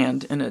and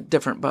band in a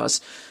different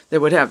bus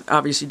that would have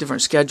obviously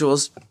different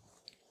schedules.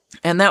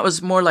 And that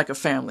was more like a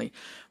family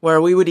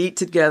where we would eat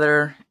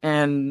together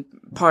and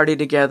party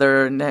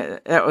together. And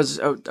that was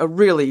a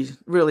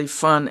really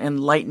fun,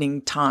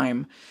 enlightening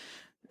time.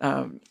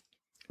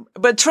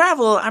 But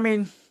travel, I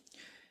mean,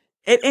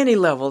 at any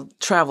level,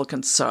 travel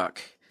can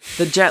suck.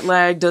 The jet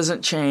lag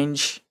doesn't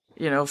change.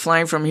 You know,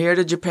 flying from here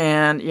to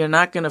Japan, you're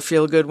not going to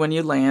feel good when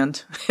you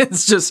land.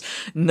 It's just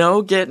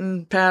no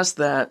getting past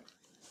that.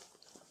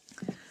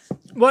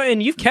 Well,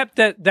 and you've kept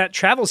that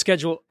travel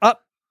schedule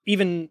up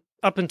even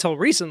up until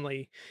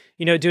recently,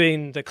 you know,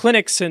 doing the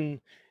clinics and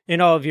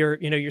all of your,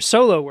 you know, your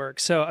solo work.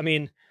 So, I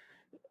mean,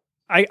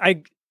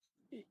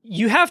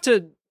 you have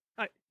to,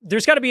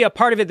 there's got to be a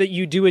part of it that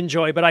you do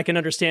enjoy, but I can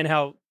understand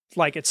how,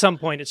 like, at some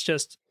point it's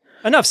just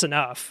enough's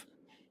enough.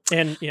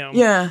 And, you know.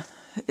 Yeah.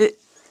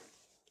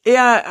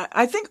 Yeah,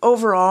 I think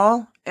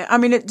overall, I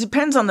mean, it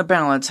depends on the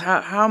balance,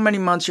 how many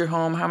months you're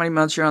home, how many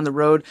months you're on the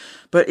road,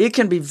 but it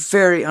can be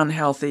very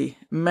unhealthy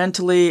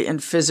mentally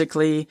and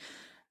physically.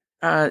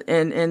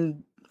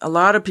 And a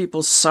lot of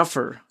people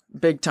suffer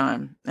big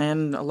time,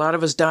 and a lot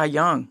of us die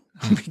young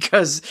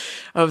because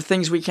of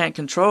things we can't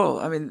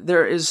control. I mean,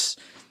 there is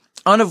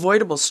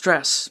unavoidable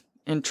stress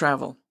in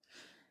travel.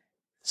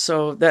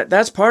 So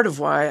that's part of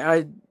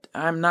why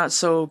I'm not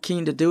so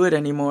keen to do it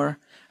anymore.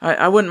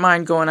 I wouldn't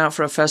mind going out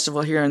for a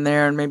festival here and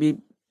there and maybe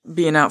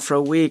being out for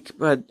a week,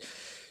 but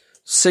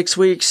 6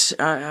 weeks,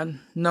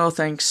 no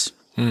thanks.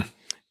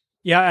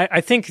 Yeah,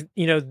 I think,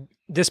 you know,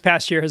 this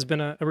past year has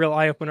been a real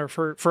eye-opener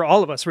for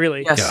all of us,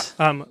 really. Yes.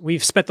 Yeah.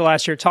 We've spent the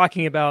last year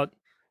talking about,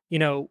 you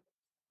know,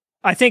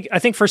 I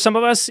think for some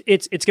of us,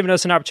 it's given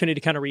us an opportunity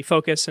to kind of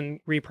refocus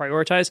and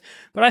reprioritize.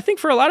 But I think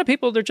for a lot of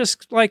people, they're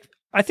just like,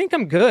 I think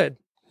I'm good,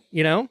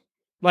 you know?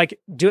 Like,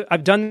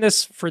 I've done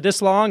this for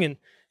this long, and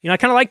you know, I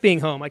kind of like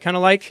being home. I kind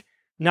of like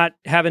not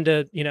having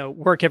to, you know,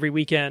 work every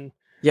weekend.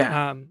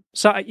 Yeah.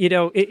 So, you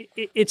know,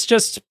 it's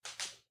just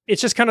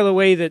kind of the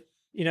way that,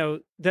 you know,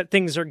 that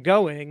things are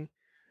going.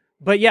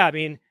 But yeah, I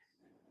mean,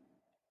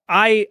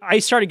 I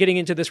started getting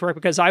into this work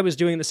because I was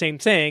doing the same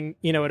thing,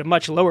 you know, at a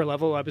much lower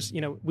level. I was, you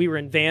know, we were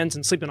in vans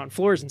and sleeping on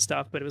floors and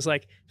stuff, but it was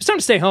like, it's time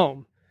to stay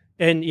home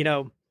and, you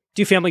know,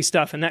 do family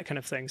stuff and that kind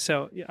of thing.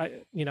 So,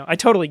 I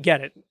totally get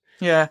it.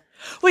 Yeah.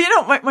 Well, you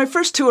know, my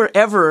first tour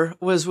ever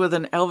was with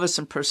an Elvis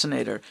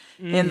impersonator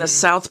in the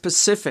South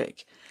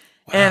Pacific.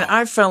 Wow. And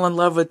I fell in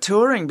love with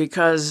touring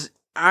because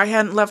I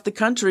hadn't left the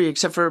country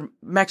except for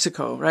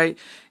Mexico, right?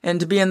 And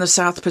to be in the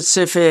South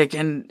Pacific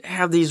and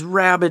have these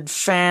rabid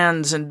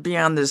fans and be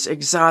on this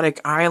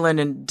exotic island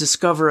and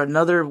discover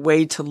another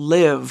way to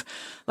live.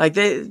 Like,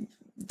 they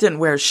didn't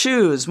wear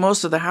shoes.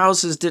 Most of the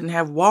houses didn't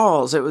have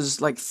walls. It was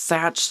like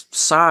thatched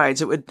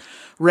sides. It would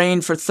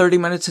rain for 30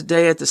 minutes a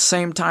day at the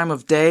same time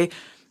of day.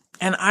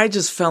 And I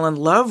just fell in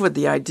love with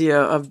the idea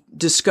of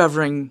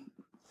discovering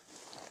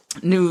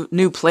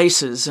new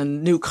places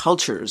and new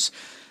cultures.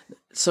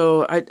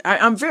 So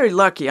I'm very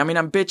lucky. I mean,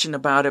 I'm bitching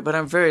about it, but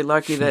I'm very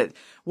lucky that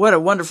what a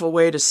wonderful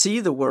way to see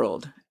the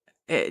world,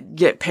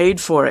 get paid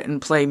for it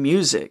and play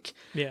music.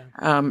 Yeah.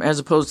 As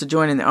opposed to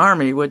joining the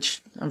army,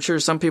 which I'm sure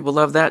some people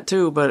love that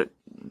too, but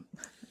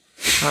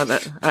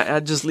I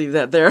just leave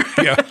that there.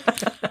 Yeah.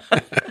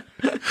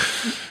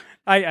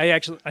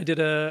 I did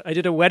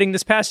a wedding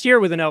this past year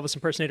with an Elvis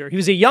impersonator. He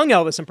was a young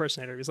Elvis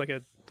impersonator. He was like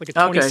a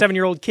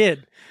 27-year-old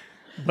kid.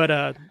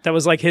 But that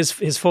was like his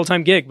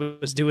full-time gig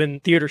was doing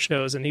theater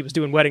shows, and he was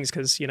doing weddings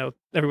because, you know,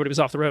 everybody was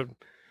off the road.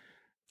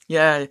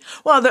 Yeah.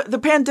 Well, the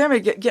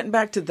pandemic, getting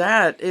back to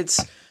that,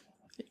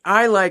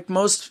 I, like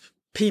most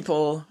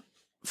people,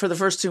 for the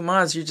first 2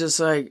 months, you're just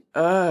like,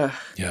 yeah.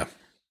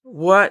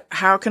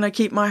 how can I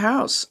keep my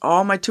house?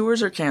 All my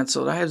tours are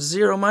canceled. I have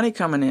zero money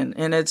coming in.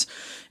 And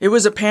it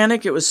was a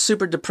panic. It was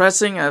super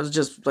depressing. I was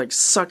just like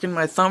sucking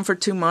my thumb for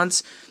 2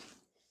 months.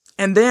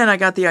 And then I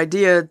got the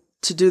idea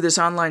to do this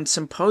online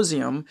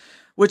symposium,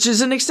 which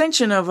is an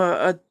extension of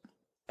a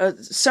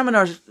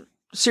seminar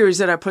series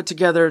that I put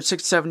together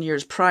 6-7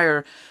 years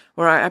prior,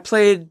 where I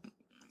played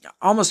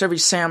almost every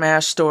Sam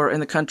Ash store in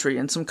the country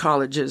and some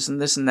colleges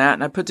and this and that.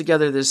 And I put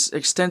together this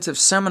extensive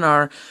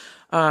seminar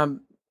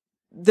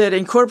that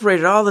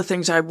incorporated all the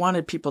things I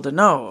wanted people to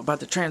know about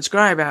the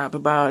Transcribe app,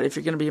 about if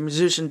you're going to be a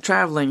musician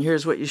traveling,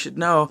 here's what you should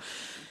know.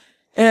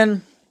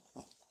 And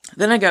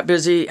then I got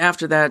busy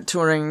after that,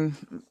 touring,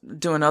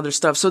 doing other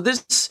stuff. So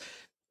this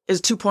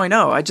is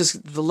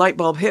 2.0. The light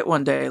bulb hit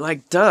one day,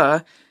 like, duh,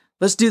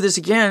 let's do this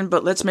again,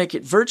 but let's make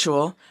it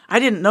virtual. I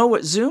didn't know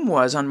what Zoom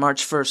was on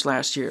March 1st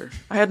last year.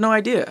 I had no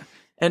idea.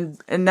 And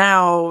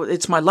now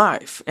it's my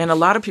life and a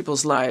lot of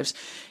people's lives.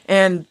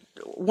 And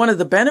one of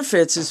the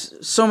benefits is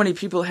so many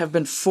people have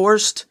been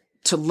forced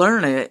to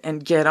learn it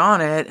and get on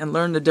it and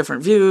learn the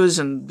different views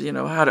and,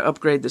 how to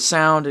upgrade the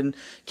sound and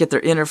get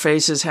their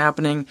interfaces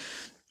happening,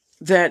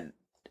 that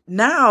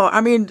now,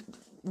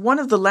 one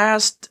of the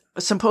last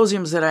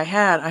symposiums that I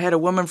had a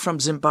woman from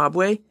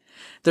Zimbabwe.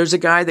 There's a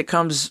guy that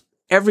comes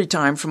every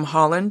time from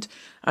Holland.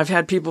 I've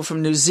had people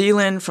from New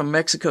Zealand, from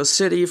Mexico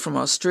City, from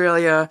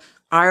Australia,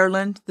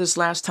 Ireland this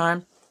last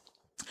time.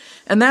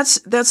 And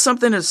that's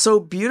something that's so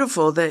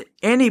beautiful that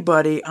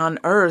anybody on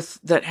earth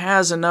that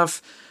has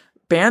enough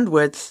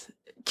bandwidth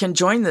can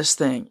join this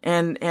thing.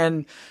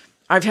 And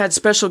I've had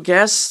special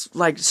guests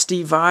like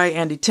Steve Vai,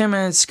 Andy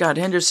Timmons, Scott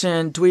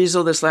Henderson,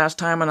 Dweezil this last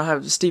time, and I'll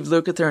have Steve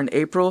Lukather in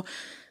April.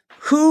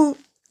 Who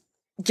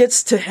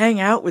gets to hang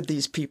out with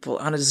these people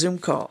on a Zoom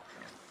call?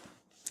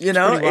 It's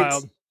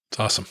wild. It's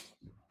awesome.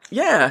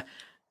 Yeah.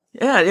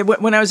 Yeah.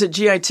 When I was at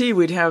GIT,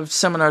 we'd have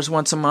seminars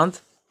once a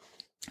month.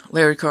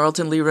 Larry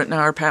Carlton, Lee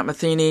Ritenour, Pat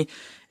Metheny.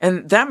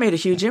 And that made a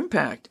huge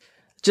impact.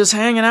 Just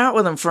hanging out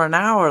with them for an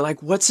hour.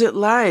 Like, what's it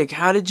like?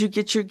 How did you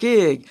get your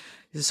gig?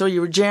 So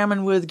you were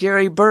jamming with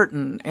Gary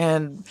Burton.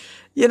 And,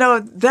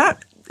 that,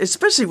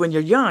 especially when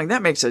you're young,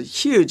 that makes a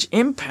huge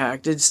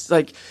impact. It's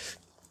like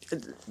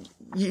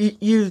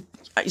you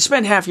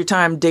spend half your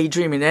time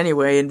daydreaming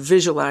anyway and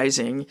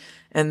visualizing,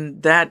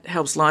 and that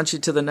helps launch you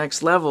to the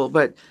next level.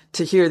 But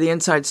to hear the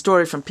inside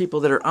story from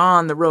people that are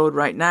on the road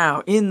right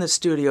now, in the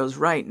studios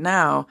right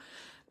now,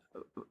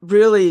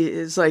 really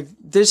is like,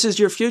 this is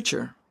your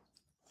future.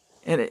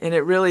 And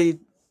it really,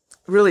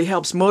 really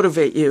helps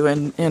motivate you.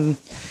 And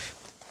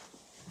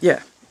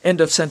yeah, end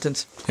of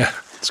sentence. Yeah,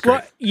 it's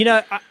great.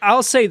 Well,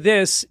 I'll say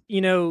this,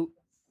 in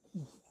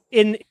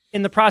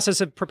the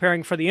process of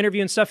preparing for the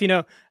interview and stuff,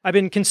 I've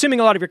been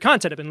consuming a lot of your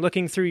content. I've been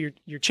looking through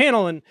your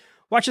channel and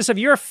watching stuff.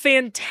 You're a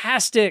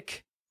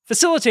fantastic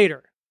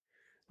facilitator.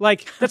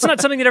 Like, that's not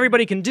something that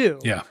everybody can do.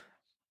 Yeah.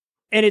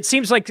 And it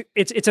seems like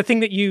it's a thing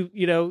that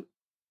you're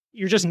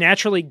just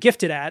naturally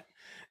gifted at.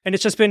 And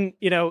it's just been,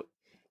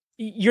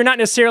 you're not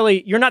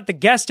the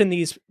guest in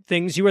these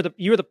things. You're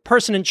the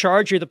person in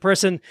charge. You're the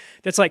person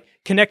that's like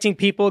connecting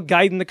people,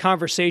 guiding the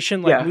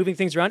conversation, like moving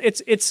things around.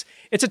 It's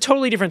a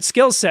totally different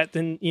skill set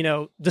than,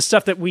 the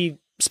stuff that we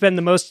spend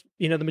the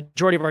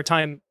majority of our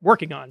time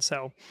working on.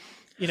 So,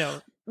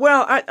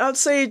 Well, I'll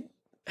say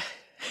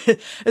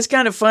it's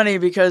kind of funny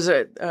because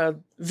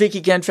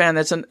Vicky Genfan,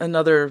 that's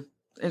another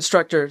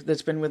instructor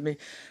that's been with me,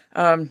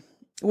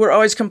 we're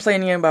always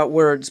complaining about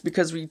words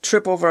because we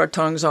trip over our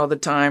tongues all the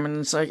time. And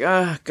it's like,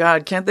 oh,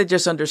 God, can't they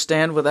just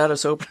understand without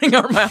us opening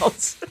our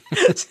mouths?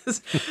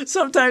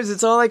 Sometimes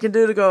it's all I can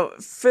do to go,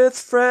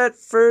 5th fret,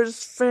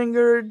 1st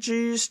finger,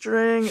 G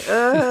string.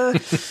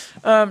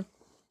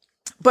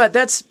 But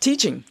that's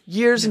teaching,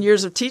 years and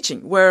years of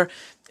teaching, where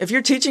if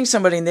you're teaching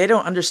somebody and they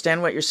don't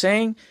understand what you're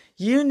saying,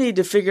 you need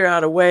to figure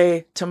out a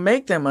way to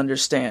make them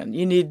understand.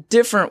 You need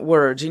different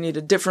words. You need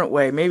a different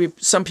way. Maybe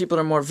some people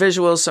are more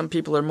visual. Some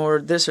people are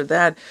more this or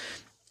that.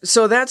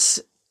 So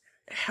that's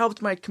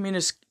helped my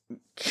communication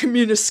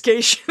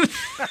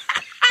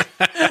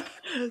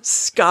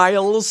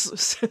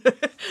styles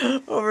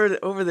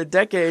over the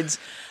decades.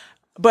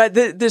 But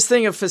this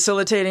thing of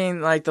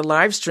facilitating like the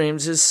live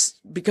streams is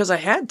because I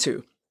had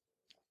to.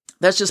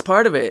 That's just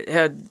part of it.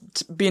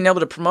 Being able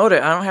to promote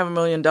it. I don't have $1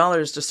 million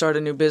to start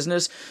a new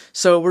business,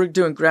 so we're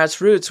doing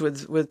grassroots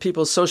with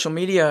people's social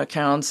media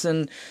accounts.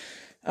 And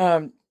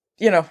there's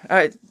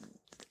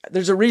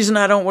a reason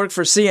I don't work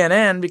for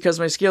CNN because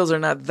my skills are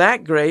not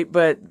that great.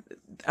 But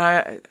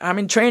I'm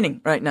in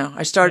training right now.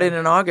 I started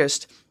in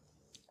August,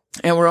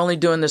 and we're only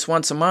doing this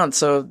once a month.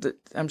 So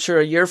I'm sure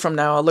a year from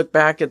now I'll look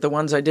back at the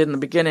ones I did in the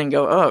beginning and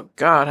go, "Oh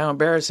God, how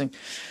embarrassing!"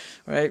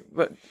 Right?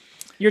 But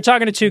you're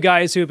talking to two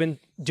guys who have been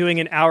doing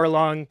an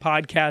hour-long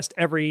podcast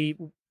every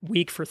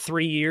week for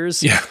 3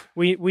 years. Yeah.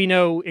 We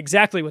know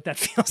exactly what that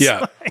feels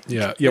like.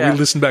 Yeah. We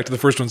listened back to the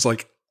first one. It's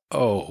like,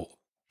 I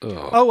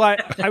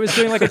was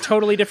doing like a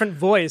totally different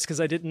voice because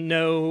I didn't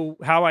know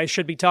how I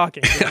should be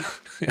talking.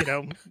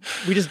 And,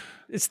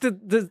 it's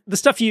the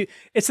stuff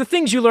it's the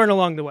things you learn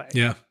along the way.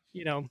 Yeah.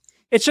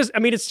 It's just,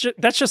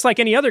 that's just like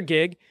any other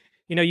gig.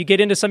 you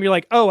get into some, you're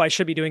like, oh, I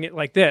should be doing it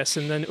like this.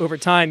 And then over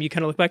time you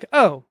kind of look back,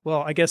 oh,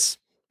 well, I guess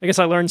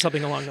I learned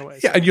something along the way.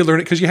 Yeah. And you learn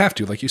it because you have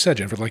to, like you said,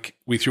 Jennifer, like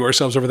we threw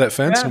ourselves over that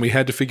fence and we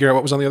had to figure out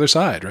what was on the other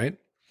side. Right.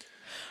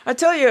 I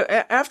tell you,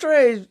 after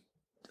I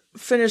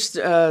finished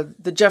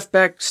the Jeff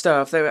Beck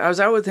stuff, I was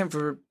out with him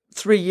for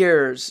 3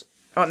 years,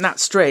 not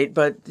straight,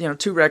 but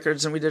 2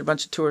 records, and we did a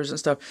bunch of tours and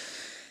stuff.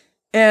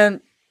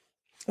 And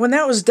when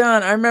that was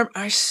done, I remember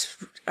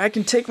I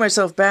can take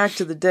myself back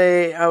to the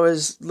day I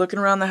was looking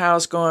around the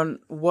house going,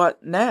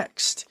 what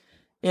next?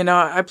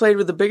 I played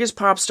with the biggest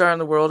pop star in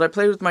the world. I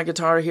played with my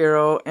guitar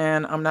hero,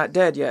 and I'm not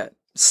dead yet.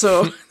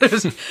 So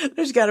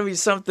there's got to be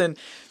something.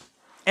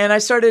 And I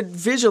started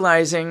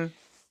visualizing.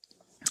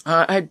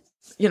 I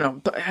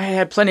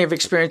had plenty of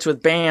experience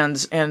with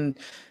bands and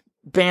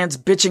bands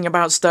bitching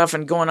about stuff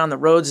and going on the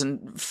roads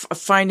and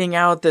finding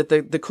out that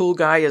the cool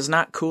guy is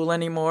not cool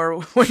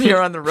anymore when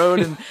you're on the road,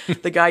 and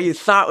the guy you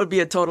thought would be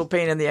a total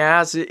pain in the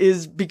ass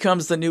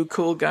becomes the new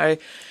cool guy.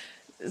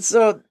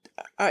 So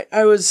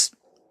I was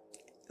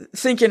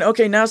thinking,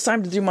 okay, now it's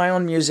time to do my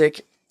own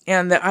music.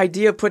 And the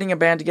idea of putting a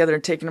band together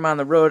and taking them on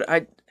the road,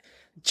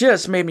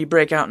 just made me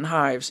break out in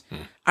hives.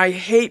 I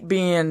hate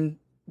being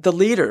the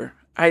leader.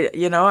 I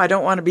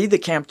don't want to be the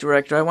camp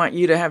director. I want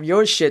you to have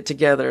your shit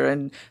together,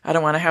 and I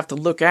don't want to have to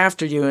look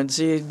after you and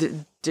see,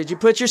 did you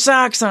put your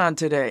socks on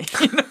today?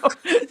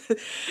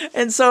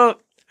 And so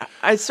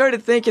I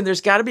started thinking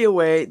there's got to be a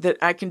way that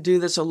I can do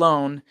this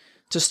alone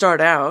to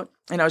start out.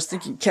 And I was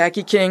thinking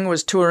Khaki King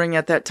was touring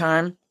at that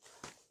time,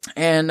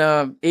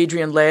 and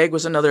Adrian Legg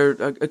was another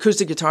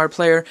acoustic guitar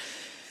player.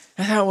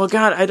 I thought, well,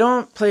 God, I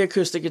don't play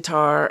acoustic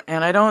guitar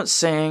and I don't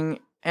sing.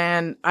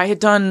 And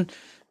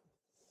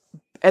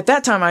at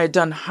that time, I had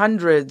done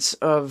hundreds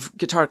of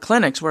guitar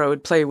clinics where I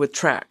would play with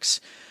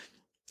tracks.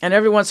 And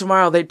every once in a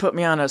while, they'd put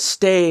me on a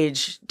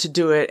stage to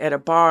do it at a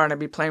bar, and I'd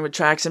be playing with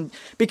tracks. And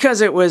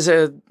because it was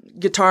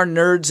guitar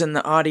nerds in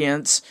the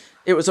audience,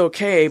 it was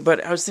okay.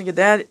 But I was thinking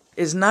that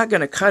is not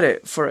going to cut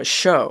it for a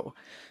show.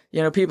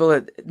 People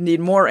that need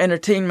more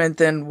entertainment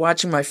than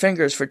watching my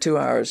fingers for 2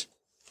 hours.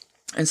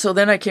 And so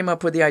then I came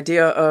up with the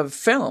idea of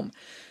film.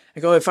 I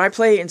go, if I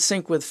play in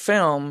sync with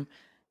film,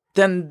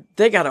 then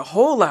they got a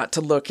whole lot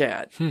to look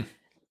at.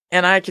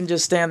 And I can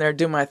just stand there and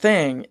do my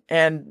thing.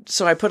 And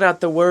so I put out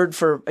the word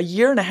for 1.5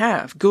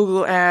 years,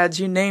 Google ads,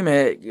 you name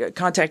it,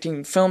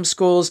 contacting film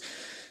schools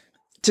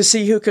to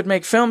see who could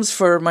make films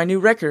for my new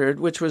record,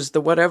 which was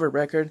the Whatever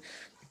record.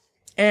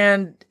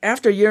 And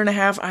after 1.5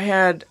 years, I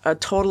had a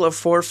total of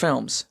 4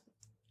 films,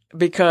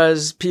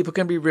 because people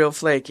can be real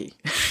flaky,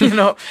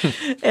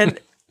 And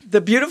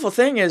the beautiful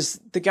thing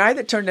is the guy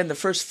that turned in the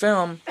first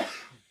film,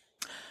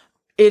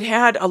 it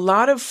had a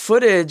lot of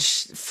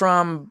footage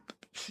from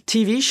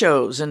TV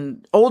shows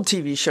and old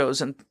TV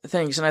shows and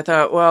things. And I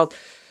thought, well,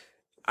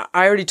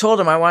 I already told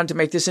him I wanted to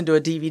make this into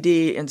a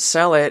DVD and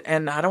sell it,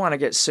 and I don't want to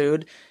get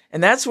sued.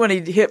 And that's when he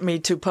hit me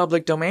to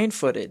public domain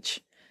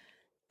footage.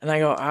 And I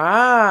go,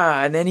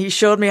 and then he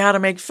showed me how to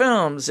make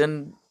films.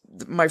 And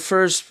my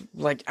first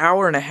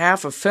hour and a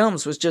half of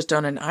films was just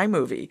done in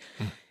iMovie.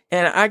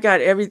 And I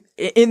got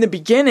in the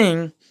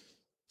beginning,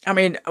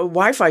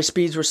 Wi-Fi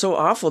speeds were so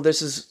awful.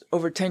 This is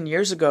over 10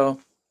 years ago,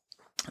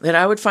 that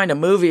I would find a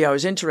movie I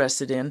was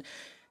interested in,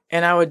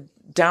 and I would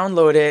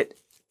download it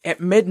at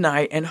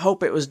midnight and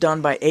hope it was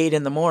done by 8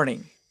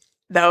 a.m.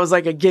 That was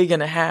like 1.5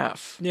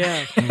 gigs.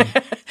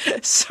 Yeah.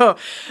 So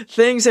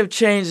things have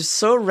changed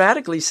so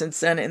radically since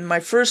then. In my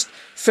first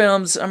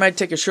films, I might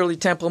take a Shirley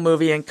Temple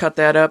movie and cut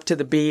that up to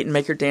the beat and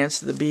make her dance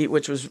to the beat,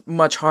 which was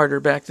much harder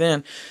back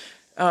then.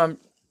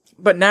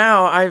 But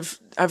now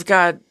I've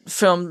got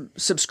film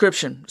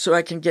subscription, so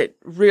I can get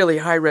really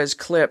high-res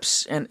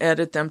clips and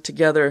edit them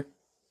together.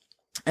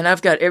 And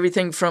I've got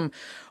everything from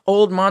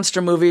old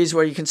monster movies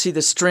where you can see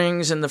the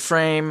strings in the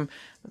frame,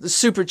 the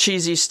super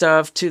cheesy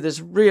stuff, to this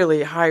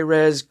really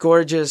high-res,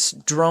 gorgeous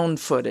drone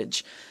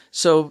footage.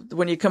 So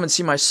when you come and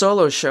see my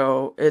solo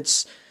show,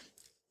 it's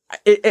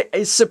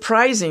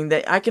surprising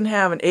that I can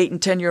have an 8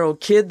 and 10-year-old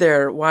kid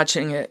there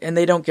watching it and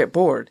they don't get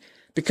bored,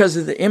 because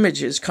of the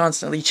images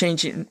constantly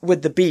changing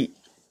with the beat.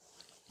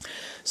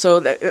 So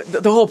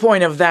the whole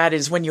point of that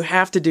is when you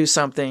have to do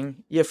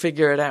something, you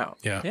figure it out.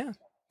 Yeah.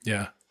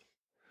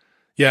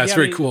 It's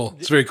very cool.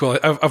 It's very cool.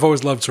 I've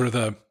always loved sort of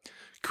the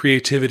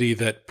creativity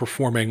that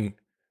performing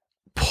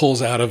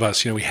pulls out of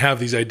us. We have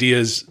these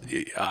ideas.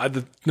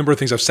 The number of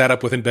things I've sat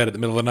up with in bed at the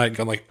middle of the night and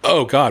gone like,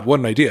 oh God,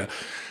 what an idea.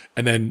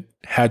 And then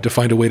had to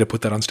find a way to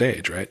put that on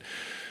stage, right?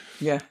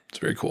 Yeah. It's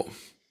very cool.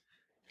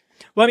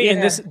 Well,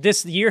 and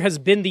this year has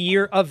been the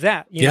year of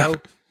that. You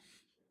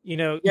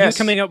know, you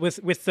coming up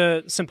with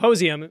the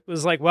symposium, it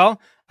was like,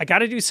 well, I got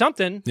to do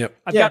something. Yep.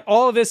 I've got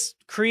all of this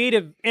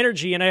creative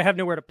energy, and I have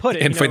nowhere to put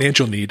it. And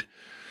financial need.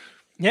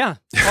 Yeah,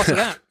 also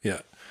that.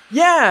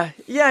 Yeah.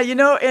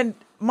 And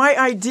my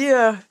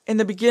idea in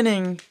the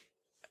beginning,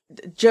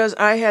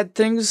 I had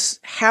things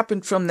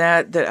happen from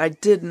that I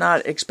did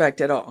not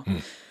expect at all.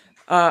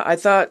 I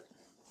thought,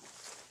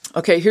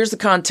 okay, here's the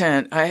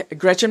content.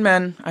 Gretchen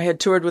Menn, I had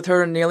toured with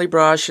her and Neely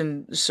Brosh,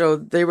 and so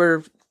they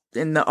were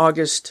in the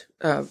August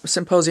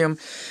symposium.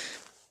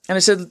 And I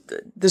said,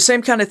 the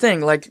same kind of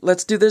thing, like,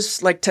 let's do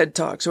this like TED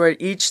Talks, right?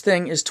 Each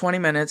thing is 20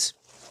 minutes.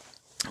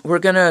 We're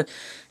going to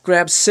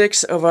grab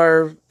 6 of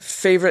our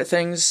favorite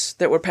things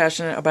that we're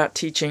passionate about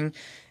teaching,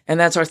 and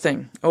that's our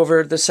thing.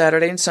 Over the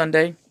Saturday and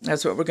Sunday,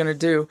 that's what we're going to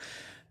do.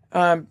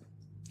 And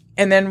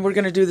then we're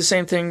going to do the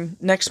same thing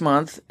next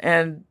month.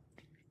 And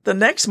the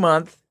next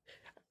month,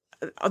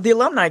 the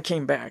alumni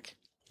came back.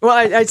 Well,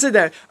 I said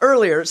that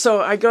earlier.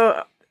 So I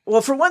go,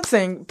 well, for one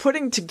thing,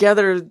 putting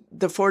together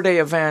the 4-day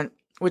event,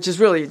 which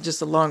is really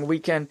just a long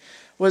weekend,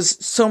 was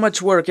so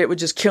much work. It would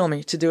just kill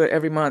me to do it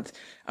every month.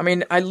 I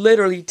mean, I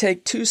literally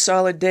take 2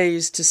 solid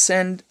days to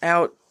send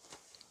out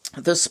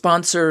the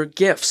sponsor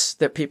gifts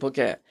that people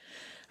get.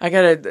 I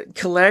got to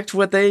collect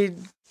what they,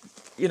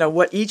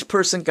 what each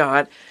person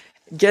got,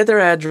 get their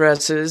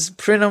addresses,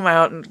 print them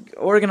out and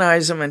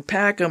organize them and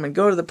pack them and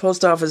go to the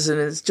post office. And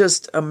it's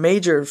just a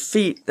major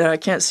feat that I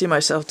can't see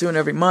myself doing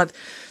every month.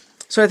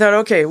 So I thought,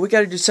 okay, we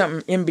got to do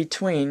something in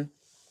between.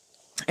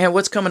 And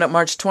what's coming up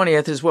March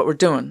 20th is what we're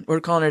doing.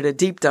 We're calling it a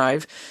deep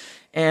dive.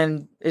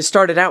 And it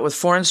started out with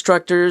 4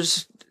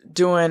 instructors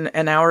doing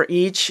an hour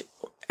each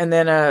and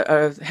then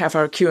a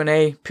half-hour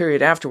Q&A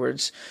period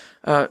afterwards.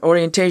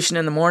 Orientation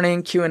in the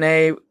morning,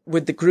 Q&A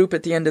with the group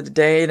at the end of the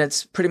day, and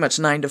it's pretty much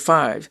 9 to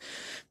 5.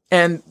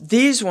 And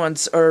these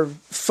ones are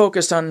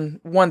focused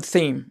on one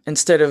theme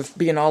instead of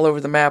being all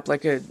over the map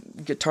like a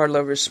guitar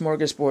lover's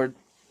smorgasbord.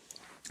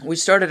 We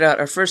started out,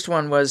 our first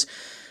one was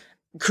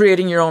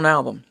creating your own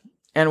album.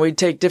 And we'd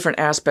take different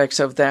aspects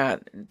of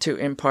that to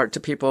impart to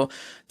people.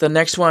 The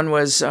next one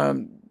was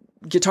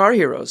Guitar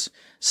Heroes.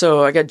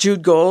 So I got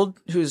Jude Gold,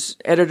 who's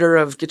editor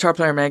of Guitar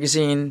Player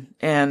magazine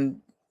and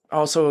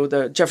also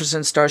the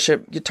Jefferson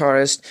Starship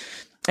guitarist.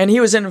 And he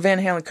was in a Van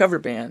Halen cover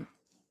band.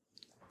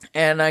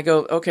 And I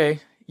go,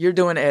 okay, you're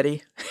doing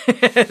Eddie.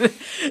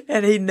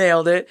 And he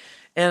nailed it.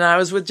 And I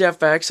was with Jeff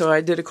Beck, so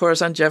I did a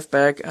course on Jeff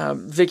Beck.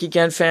 Vicky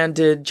Genfan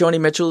did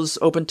Joni Mitchell's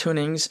Open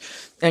Tunings,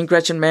 and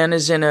Gretchen Mann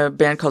is in a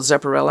band called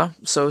Zepparella,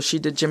 so she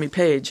did Jimmy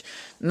Page.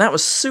 And that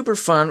was super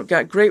fun,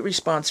 got great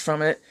response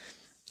from it.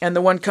 And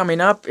the one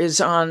coming up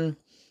is on,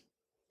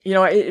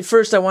 at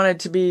first I wanted it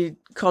to be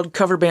called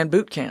Cover Band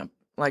Boot Camp.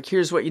 Like,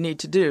 here's what you need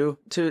to do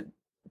to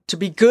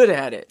be good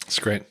at it. That's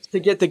great. To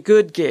get the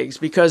good gigs,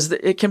 because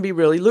it can be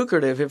really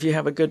lucrative if you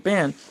have a good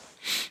band.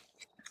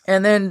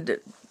 And then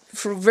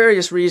for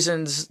various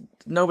reasons,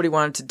 nobody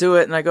wanted to do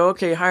it. And I go,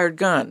 okay, hired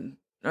gun.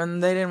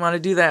 And they didn't want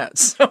to do that.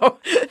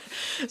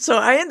 So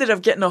I ended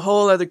up getting a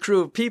whole other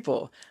crew of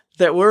people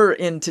that were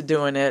into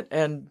doing it.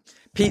 And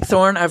Pete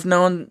Thorne, I've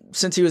known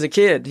since he was a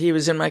kid. He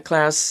was in my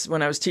class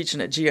when I was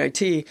teaching at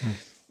GIT.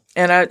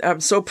 And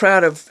I'm so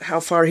proud of how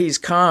far he's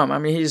come. I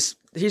mean, he's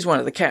one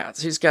of the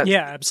cats. He's got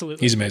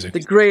absolutely. He's amazing. The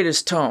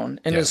greatest tone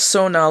and is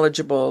so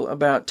knowledgeable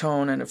about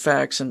tone and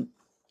effects and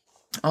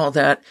all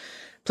that.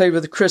 Played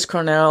with Chris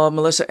Cornell,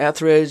 Melissa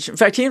Etheridge. In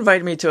fact, he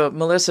invited me to a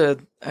Melissa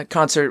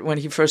concert when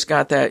he first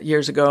got that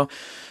years ago.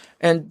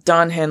 And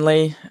Don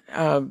Henley,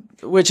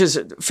 which is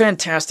a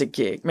fantastic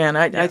gig. Man,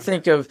 I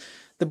think of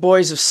The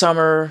Boys of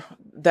Summer,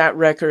 that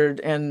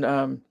record, and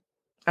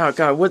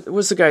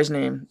what's the guy's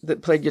name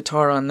that played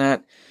guitar on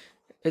that?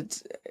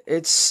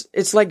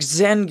 It's like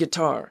Zen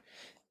guitar.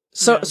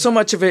 So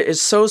much of it is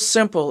so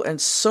simple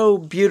and so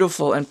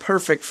beautiful and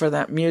perfect for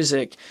that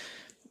music.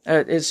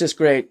 It's just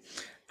great.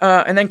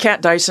 And then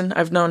Kat Dyson,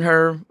 I've known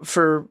her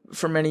for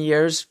many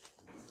years.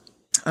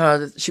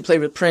 She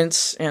played with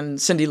Prince and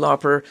Cyndi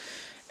Lauper,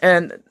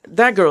 and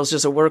that girl's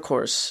just a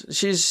workhorse.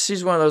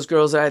 She's one of those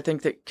girls that I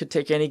think that could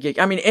take any gig.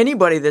 I mean,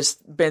 anybody that's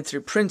been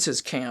through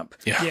Prince's camp,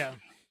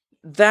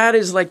 that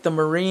is like the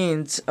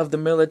Marines of the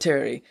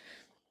military.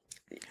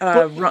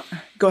 Go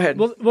ahead.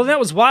 Well, that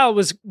was wild.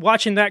 Was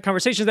watching that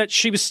conversation that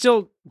she was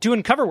still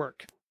doing cover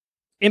work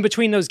in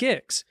between those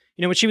gigs.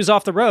 When she was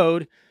off the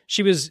road,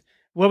 she was.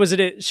 What was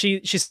it?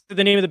 She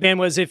the name of the band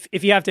was if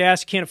you have to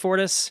ask, you can't afford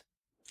us.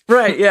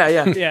 Right. Yeah.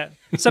 Yeah.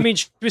 So I mean,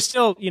 she was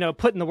still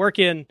putting the work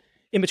in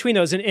between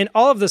those, and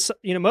all of the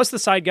most of the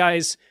side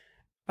guys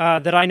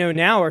that I know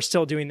now are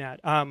still doing that.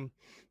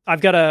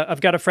 I've got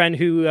a friend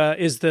who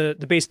is the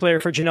bass player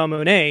for Janelle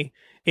Monáe,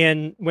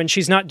 and when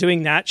she's not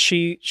doing that,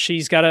 she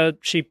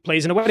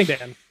plays in a wedding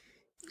band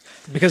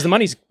because the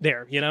money's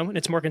there, and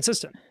it's more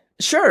consistent.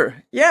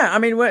 Sure. Yeah. I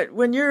mean,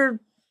 when you're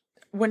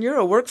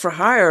a work for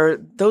hire,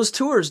 those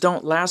tours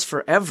don't last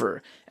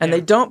forever, and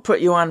they don't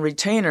put you on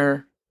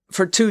retainer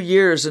for 2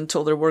 years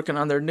until they're working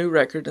on their new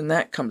record and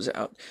that comes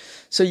out.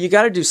 So you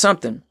got to do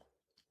something.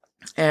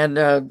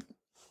 And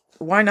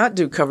why not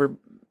do cover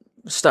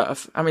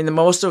stuff? I mean, the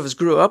most of us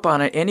grew up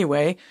on it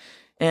anyway,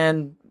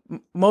 and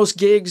most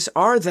gigs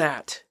are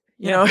that.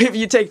 If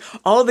you take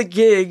all the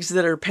gigs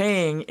that are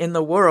paying in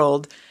the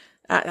world,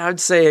 I'd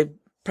say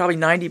probably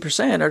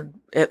 90% are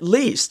at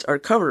least are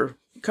cover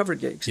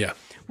gigs. Yeah.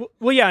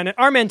 Well, yeah, and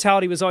our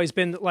mentality was always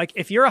been like,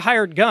 if you're a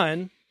hired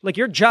gun, like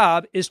your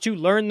job is to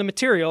learn the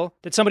material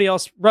that somebody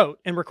else wrote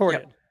and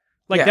recorded.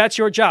 That's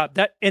your job.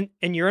 And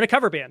you're in a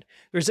cover band.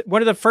 There's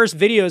one of the first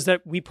videos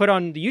that we put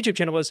on the YouTube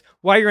channel was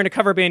why you're in a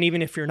cover band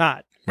even if you're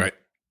not. Right.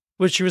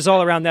 which was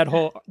all around that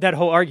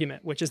whole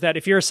argument, which is that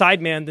if you're a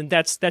sideman, then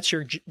that's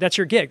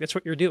your gig. That's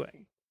what you're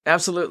doing.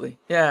 Absolutely.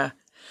 Yeah.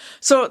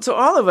 So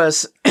all of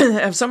us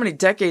have so many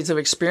decades of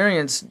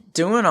experience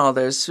doing all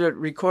this,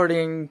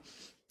 recording.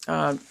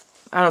 I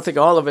don't think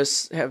all of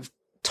us have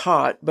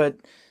taught, but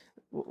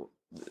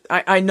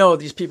I know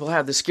these people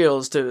have the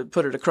skills to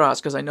put it across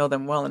because I know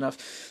them well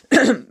enough.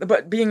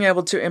 But being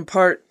able to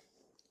impart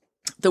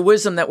the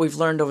wisdom that we've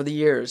learned over the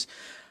years.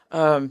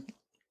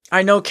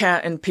 I know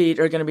Kat and Pete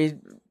are going to be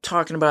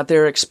talking about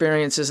their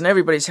experiences, and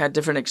everybody's had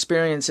different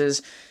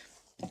experiences.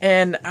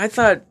 And I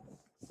thought,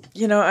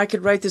 I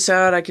could write this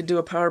out. I could do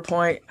a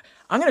PowerPoint.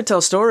 I'm going to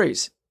tell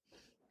stories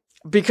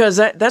because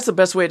that's the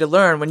best way to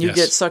learn. When you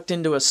get sucked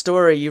into a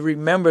story, you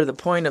remember the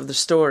point of the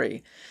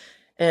story.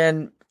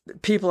 And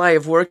people I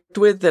have worked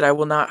with that I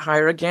will not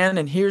hire again,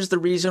 and here's the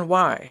reason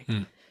why.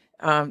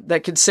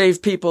 That could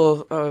save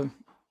people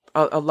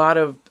a lot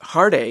of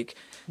heartache.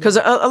 Because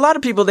a lot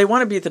of people, they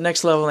want to be at the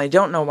next level, and they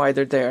don't know why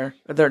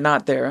they're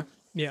not there.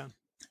 Yeah.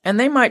 And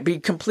they might be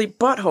complete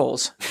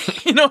buttholes.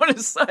 You know what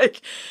it's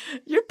like?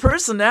 Your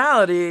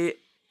personality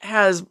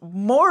has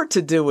more to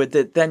do with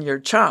it than your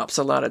chops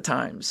a lot of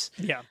times.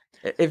 Yeah.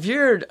 If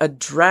you're a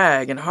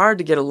drag and hard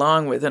to get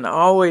along with and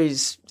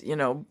always,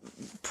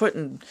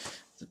 putting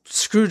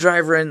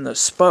screwdriver in the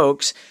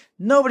spokes,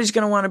 nobody's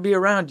going to want to be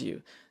around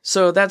you.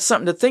 So that's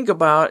something to think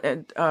about.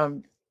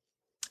 And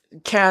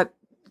Kat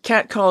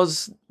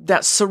calls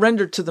that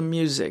surrender to the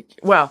music.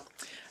 Well,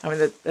 I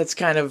mean, that's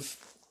kind of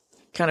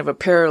a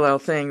parallel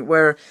thing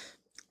where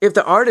if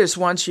the artist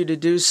wants you to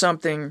do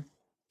something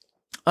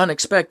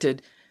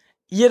unexpected,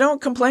 you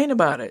don't complain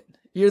about it.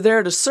 You're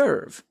there to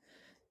serve.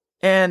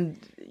 And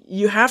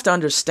you have to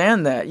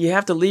understand that. You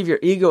have to leave your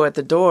ego at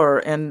the door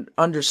and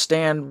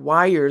understand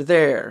why you're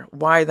there,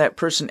 why that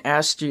person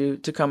asked you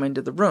to come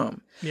into the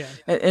room. Yeah.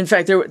 In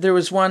fact, there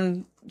was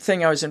one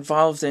thing I was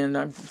involved in.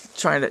 I'm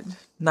trying to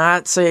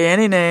not say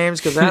any names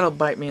because that'll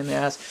bite me in the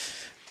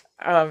ass.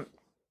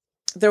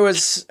 There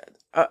was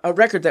a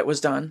record that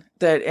was done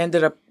that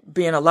ended up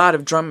being a lot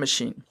of drum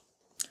machine,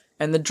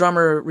 and the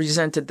drummer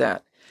resented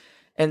that.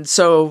 And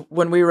so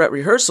when we were at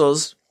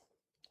rehearsals,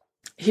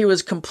 he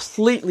was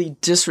completely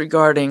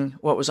disregarding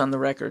what was on the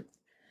record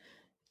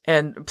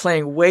and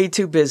playing way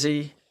too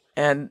busy.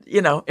 And,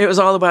 it was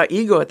all about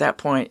ego at that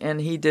point,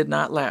 and he did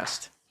not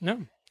last.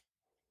 No.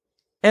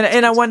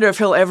 And I wonder if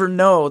he'll ever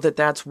know that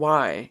that's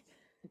why.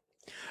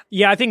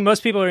 Yeah, I think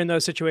most people are in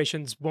those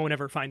situations won't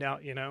ever find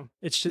out,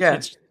 It's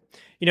just,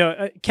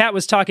 Kat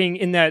was talking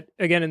in that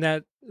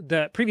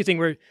the previous thing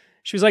where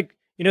she was like,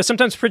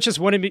 sometimes Prince just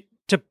wanted me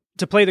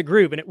to play the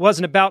groove, and it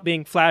wasn't about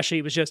being flashy.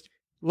 It was just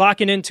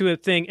locking into a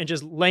thing and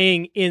just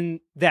laying in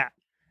that.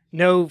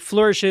 No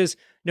flourishes,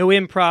 no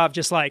improv,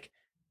 just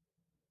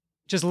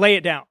lay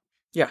it down.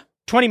 Yeah.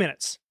 20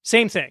 minutes,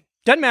 same thing.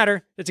 Doesn't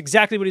matter. That's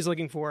exactly what he's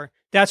looking for.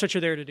 That's what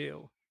you're there to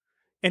do.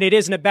 And it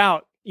isn't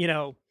about,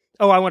 I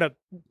want to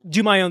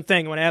do my own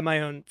thing. I want to add my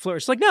own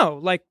flourish.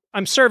 No,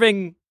 I'm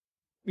serving,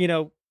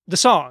 the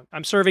song.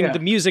 I'm serving the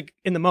music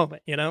in the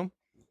moment,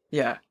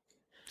 Yeah.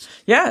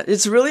 Yeah,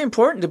 it's really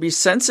important to be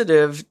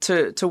sensitive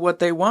to what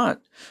they want.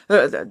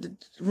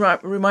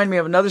 Remind me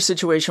of another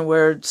situation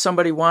where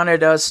somebody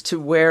wanted us to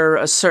wear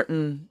a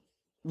certain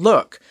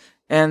look,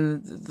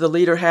 and the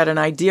leader had an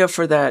idea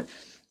for that,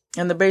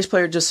 and the bass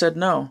player just said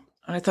no.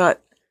 And I thought,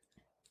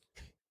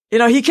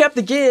 he kept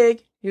the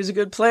gig. He was a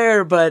good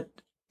player, but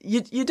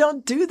you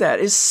don't do that.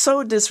 It's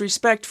so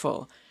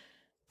disrespectful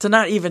to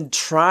not even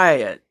try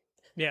it.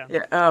 Yeah.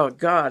 Oh,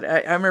 God.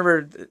 I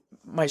remember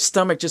my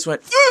stomach just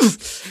went,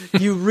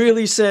 you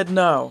really said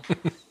no.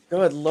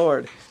 Good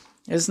Lord.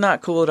 It's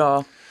not cool at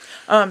all.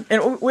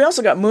 And we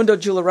also got Mundo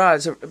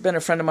Jularad, has been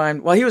a friend of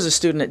mine. Well, he was a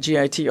student at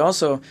GIT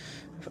also.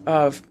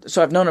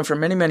 So I've known him for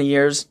many, many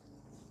years.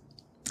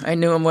 I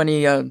knew him when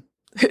he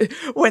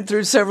went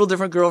through several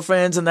different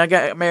girlfriends, and then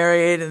got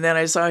married, and then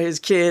I saw his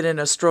kid in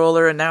a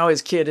stroller, and now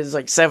his kid is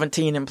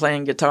 17 and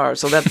playing guitar.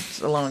 So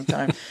that's a long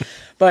time.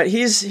 But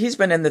he's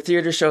been in the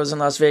theater shows in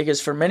Las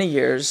Vegas for many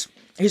years.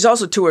 He's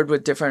also toured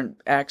with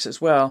different acts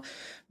as well.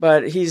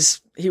 But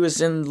he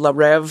was in La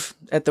Rev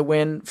at the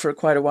Wynn for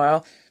quite a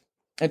while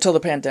until the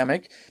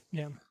pandemic.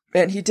 Yeah.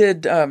 And he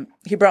did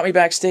he brought me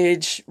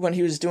backstage when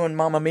he was doing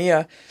Mamma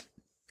Mia,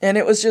 and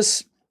it was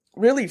just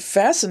really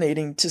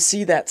fascinating to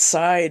see that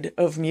side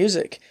of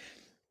music.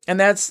 And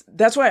that's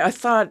why I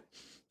thought,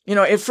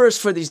 at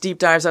first for these deep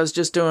dives I was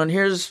just doing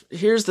here's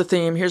the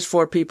theme, here's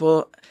 4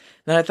 people.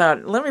 Then I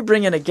thought, let me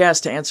bring in a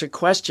guest to answer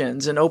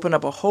questions and open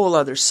up a whole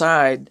other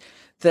side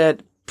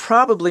that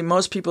probably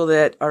most people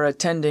that are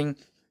attending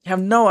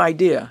have no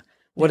idea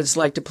what it's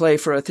like to play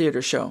for a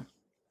theater show.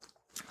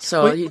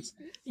 So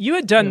you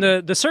had done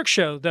the Cirque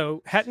show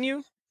though, hadn't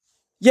you?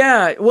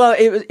 Yeah, well,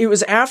 it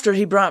was after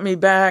he brought me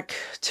back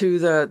to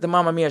the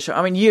Mamma Mia show.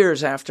 I mean,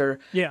 years after.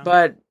 Yeah.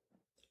 But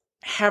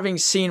having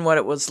seen what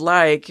it was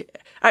like,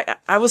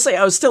 I will say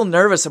I was still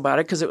nervous about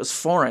it because it was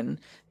foreign.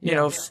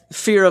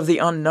 Fear of the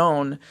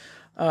unknown.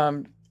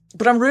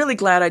 But I'm really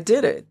glad I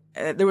did it.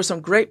 There were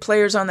some great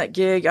players on that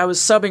gig. I was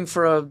subbing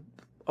for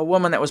a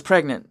woman that was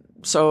pregnant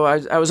So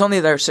I was only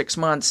there 6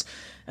 months,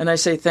 and I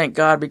say thank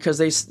God, because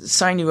they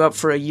sign you up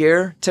for a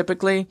year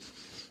typically,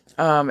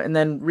 and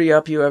then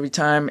re-up you every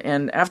time.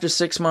 And after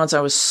 6 months,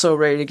 I was so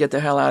ready to get the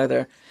hell out of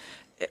there.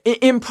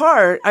 In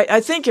part, I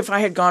think if I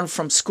had gone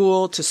from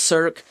school to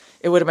Cirque,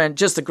 it would have been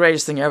just the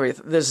greatest thing ever.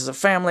 This is a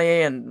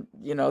family, and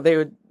they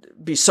would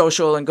be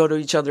social and go to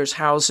each other's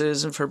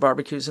houses and for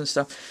barbecues and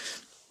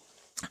stuff.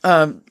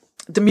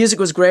 The music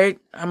was great.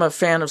 I'm a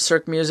fan of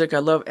Cirque music. I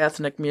love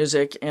ethnic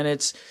music, and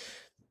it's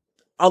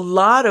a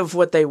lot of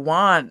what they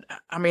want.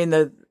 I mean,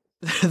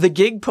 the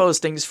gig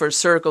postings for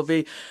Cirque will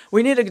be,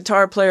 we need a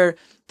guitar player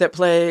that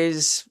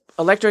plays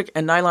electric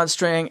and nylon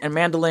string and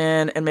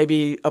mandolin and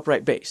maybe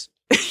upright bass.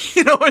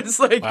 It's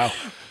like, wow.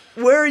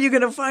 Where are you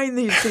going to find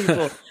these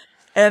people?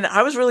 And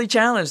I was really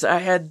challenged. I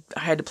had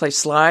to play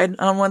slide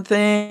on one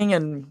thing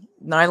and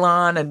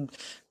nylon, and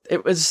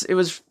it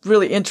was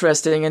really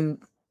interesting.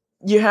 And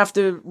you have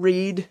to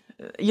read.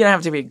 You don't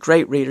have to be a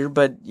great reader,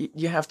 but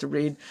you have to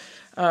read.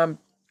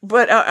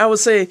 But I will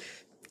say,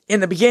 in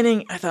the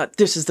beginning, I thought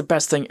this is the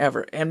best thing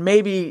ever. And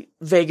maybe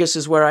Vegas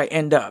is where I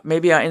end up.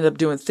 Maybe I end up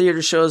doing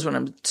theater shows when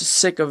I'm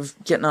sick of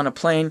getting on a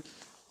plane.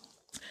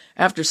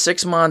 After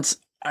 6 months,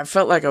 I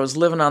felt like I was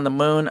living on the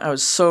moon. I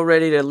was so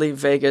ready to leave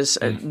Vegas.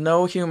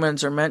 No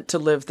humans are meant to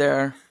live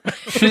there.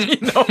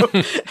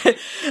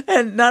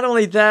 And not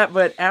only that,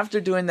 but after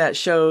doing that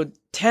show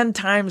 10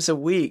 times a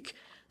week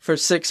for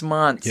 6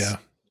 months,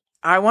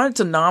 I wanted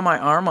to gnaw my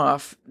arm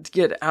off to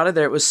get out of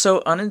there. It was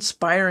so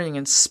uninspiring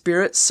and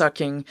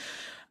spirit-sucking,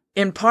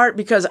 in part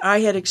because I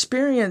had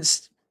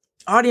experienced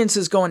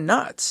audiences going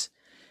nuts.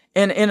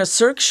 And in a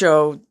Cirque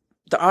show,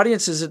 the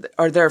audiences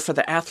are there for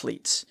the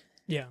athletes.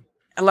 Yeah.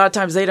 A lot of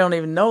times they don't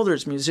even know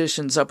there's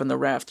musicians up in the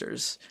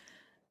rafters.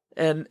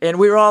 And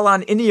we were all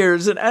on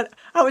in-ears. And I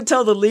would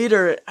tell the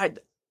leader,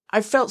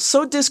 I felt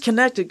so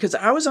disconnected because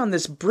I was on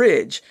this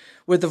bridge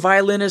with the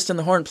violinist and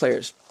the horn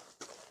players.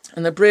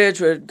 And the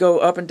bridge would go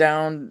up and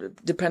down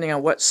depending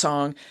on what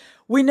song.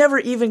 We never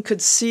even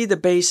could see the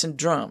bass and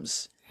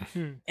drums.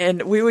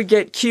 And we would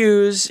get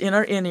cues in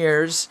our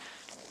in-ears.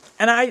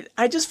 And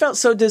I just felt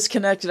so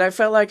disconnected. I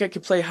felt like I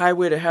could play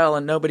Highway to Hell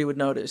and nobody would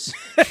notice.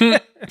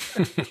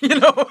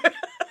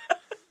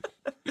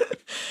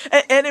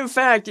 And in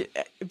fact,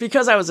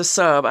 because I was a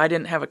sub, I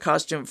didn't have a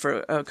costume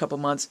for a couple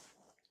months.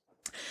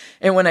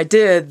 And when I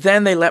did,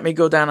 then they let me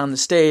go down on the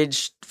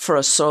stage for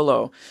a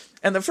solo.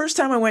 And the first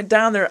time I went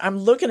down there, I'm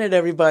looking at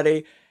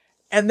everybody,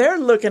 and they're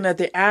looking at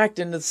the act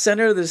in the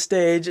center of the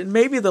stage. And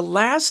maybe the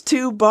last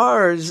 2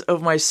 bars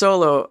of my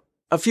solo,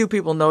 a few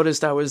people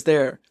noticed I was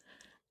there.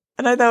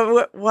 And I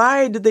thought,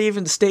 why did they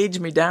even stage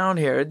me down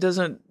here? It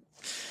doesn't...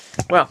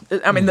 Well,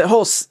 I mean, the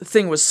whole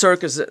thing with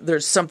Cirque is that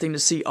there's something to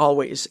see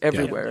always,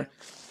 everywhere.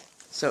 Yeah.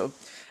 So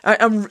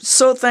I'm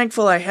so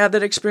thankful I had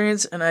that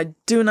experience, and I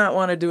do not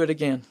want to do it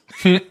again.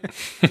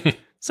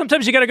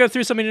 Sometimes you got to go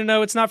through something to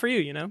know it's not for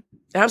you,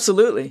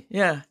 Absolutely,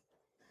 yeah.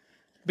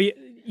 But,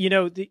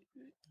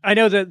 I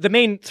know the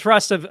main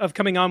thrust of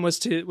coming on was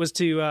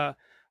to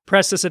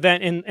press this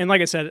event. And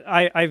like I said,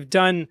 I've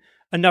done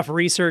enough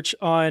research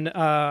on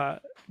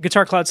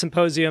Guitar Cloud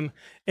Symposium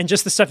and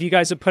just the stuff you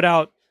guys have put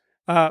out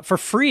for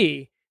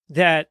free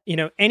that,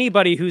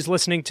 anybody who's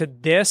listening to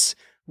this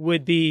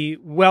would be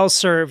well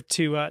served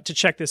to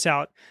check this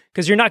out,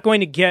 because you're not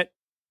going to get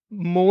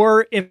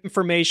more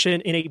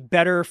information in a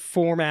better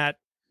format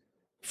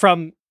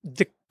from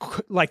the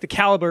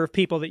caliber of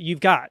people that you've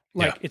got.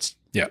 It's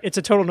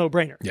a total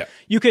no-brainer. Yeah.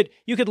 You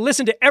could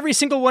listen to every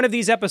single one of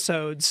these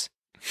episodes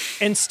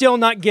and still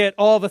not get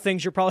all the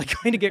things you're probably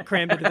going to get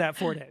crammed into that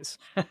 4 days.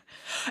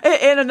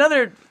 And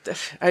another,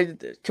 I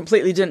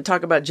completely didn't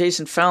talk about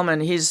Jason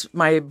Fellman. He's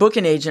my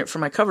booking agent for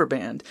my cover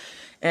band.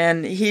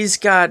 And he's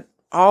got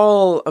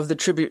all of the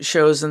tribute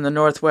shows in the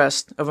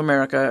Northwest of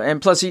America. And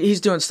plus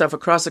he's doing stuff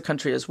across the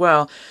country as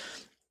well.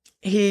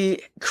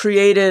 He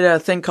created a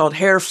thing called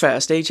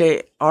Harefest,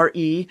 Hare,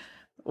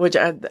 which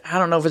I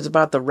don't know if it's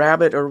about the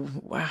rabbit or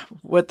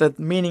what the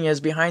meaning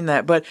is behind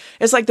that, but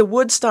it's like the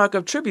Woodstock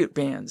of tribute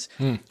bands,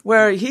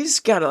 where he's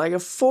got like a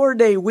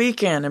 4-day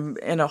weekend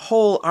in a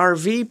whole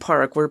RV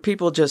park where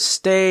people just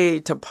stay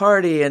to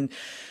party. And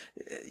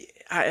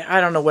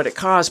I don't know what it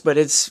costs, but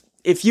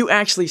if you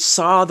actually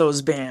saw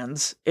those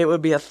bands, it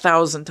would be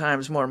 1,000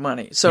 times more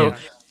money. So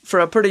for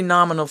a pretty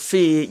nominal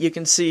fee, you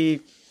can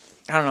see,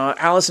 I don't know,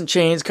 Alice in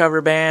Chains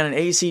cover band and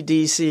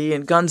AC/DC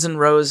and Guns N'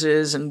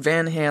 Roses and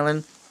Van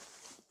Halen.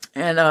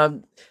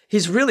 And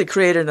he's really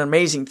created an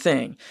amazing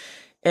thing.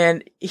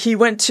 And he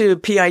went to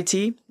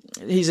PIT.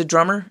 He's a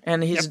drummer,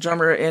 and he's a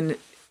drummer in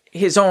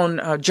his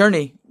own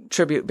Journey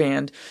tribute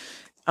band.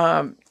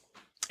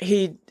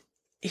 He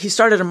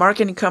started a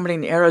marketing company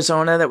in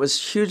Arizona that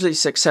was hugely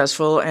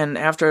successful. And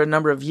after a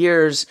number of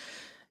years,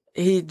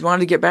 he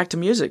wanted to get back to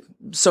music.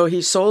 So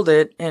he sold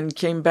it and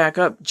came back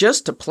up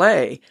just to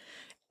play.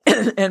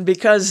 And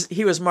because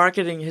he was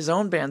marketing his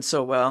own band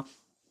so well,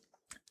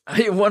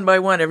 one by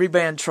one, every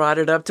band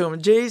trotted up to him,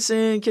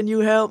 Jason, can you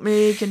help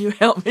me? Can you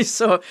help me?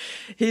 So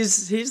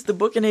he's the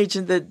booking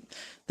agent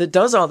that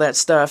does all that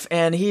stuff.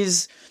 And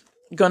he's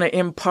going to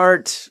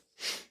impart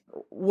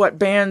what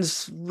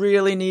bands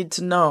really need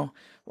to know,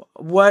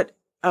 what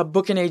a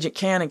booking agent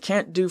can and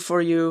can't do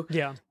for you,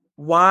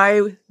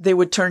 why they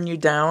would turn you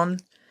down,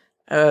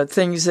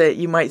 things that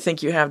you might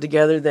think you have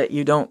together that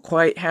you don't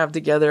quite have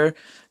together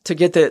to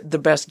get the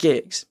best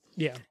gigs.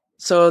 Yeah.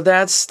 So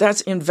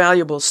that's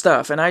invaluable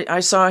stuff. And I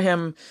saw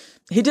him,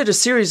 he did a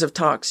series of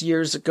talks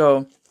years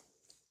ago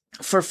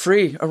for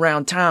free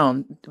around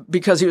town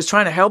because he was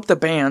trying to help the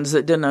bands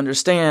that didn't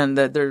understand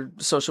that their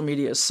social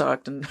media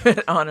sucked and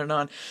on and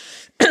on.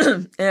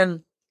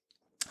 And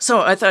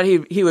so I thought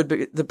he would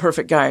be the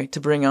perfect guy to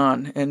bring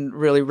on and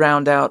really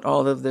round out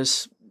all of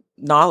this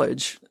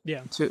knowledge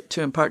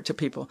to impart to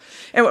people.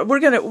 And we're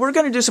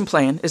gonna do some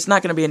playing. It's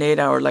not gonna be an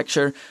 8-hour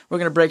lecture. We're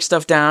gonna break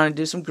stuff down and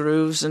do some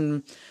grooves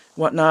and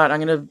whatnot. I'm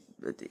gonna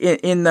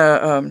in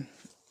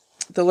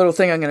the little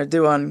thing I'm gonna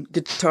do on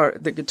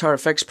the guitar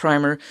effects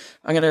primer.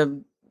 I'm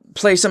gonna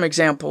play some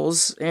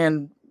examples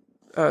and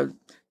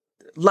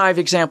live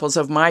examples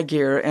of my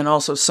gear and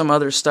also some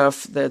other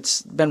stuff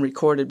that's been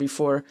recorded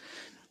before.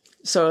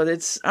 So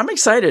I'm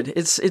excited.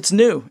 It's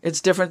new. It's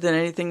different than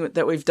anything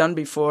that we've done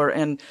before.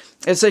 And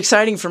it's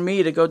exciting for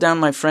me to go down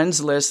my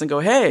friends list and go,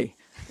 hey,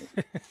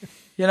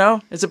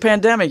 it's a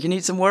pandemic. You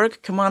need some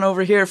work? Come on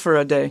over here for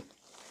a day.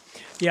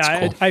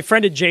 Yeah, cool. I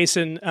friended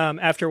Jason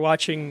after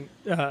watching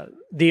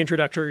the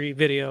introductory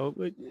video.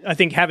 I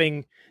think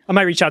I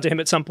might reach out to him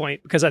at some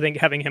point because I think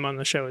having him on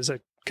the show is a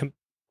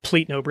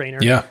complete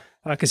no-brainer. Yeah.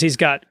 Because he's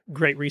got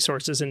great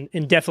resources and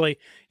definitely,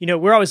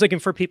 we're always looking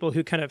for people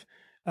who kind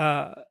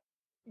of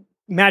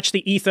match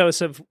the ethos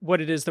of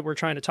what it is that we're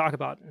trying to talk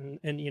about.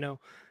 And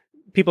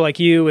people like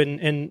you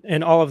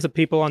and all of the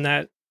people on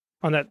that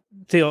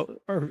deal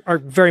are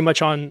very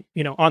much on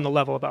the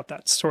level about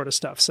that sort of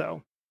stuff.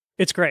 So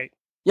it's great.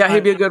 Yeah,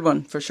 he'd be a good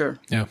one for sure.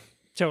 Yeah,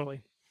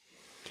 totally.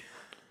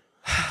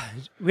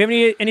 We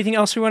have anything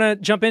else we want to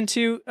jump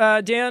into,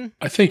 Dan?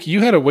 I think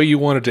you had a way you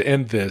wanted to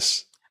end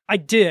this. I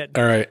did.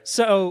 All right.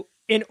 So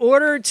in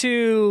order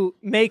to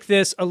make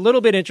this a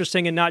little bit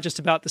interesting and not just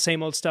about the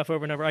same old stuff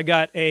over and over, I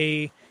got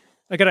a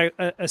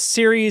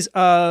series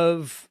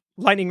of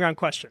lightning round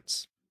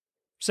questions.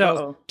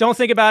 So Don't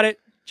think about it.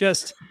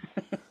 Just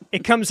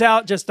it comes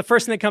out. Just the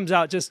first thing that comes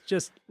out.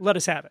 Just let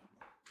us have it.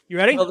 You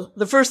ready? Well,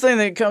 the first thing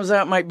that comes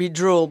out might be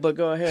drool, but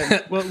go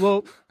ahead.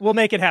 We'll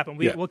make it happen.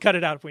 We'll cut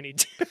it out if we need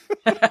to.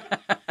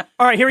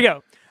 All right, here we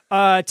go.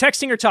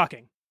 Texting or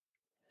talking?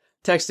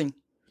 Texting.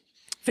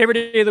 Favorite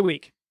day of the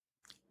week?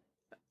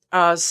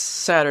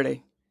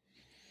 Saturday.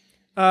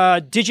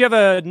 Did you have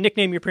a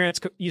nickname your parents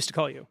used to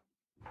call you?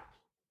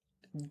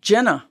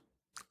 Jenna.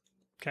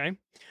 Okay.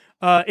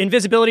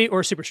 Invisibility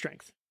or super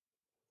strength?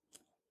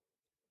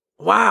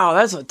 Wow,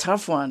 that's a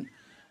tough one.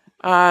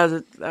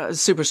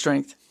 Super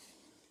strength.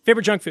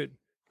 Favorite junk food?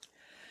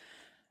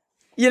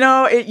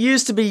 It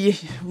used to be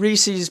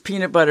Reese's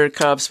peanut butter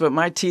cups, but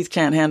my teeth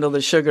can't handle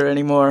the sugar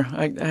anymore.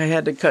 I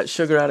had to cut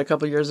sugar out a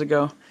couple years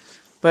ago.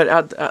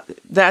 But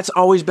that's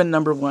always been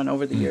number one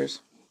over the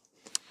years.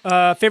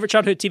 Favorite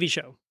childhood TV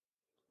show?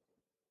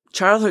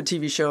 Childhood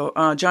TV show,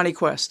 Johnny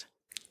Quest.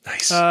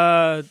 Nice.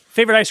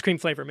 Favorite ice cream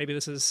flavor? Maybe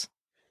this is...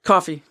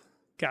 Coffee.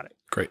 Got it.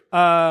 Great.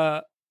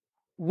 What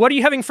are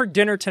you having for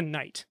dinner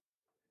tonight?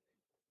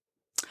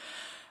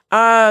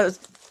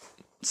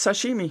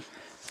 Sashimi.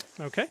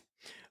 Okay.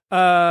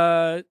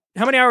 How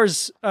many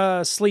hours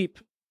sleep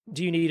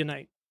do you need a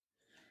night?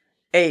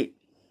 8.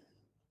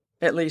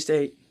 At least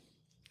 8.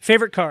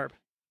 Favorite carb?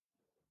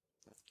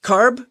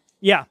 Carb?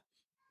 Yeah.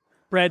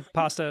 Bread,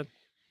 pasta.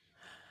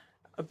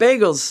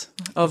 Bagels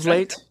of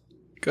late.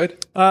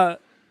 Good. How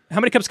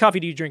many cups of coffee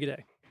do you drink a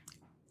day?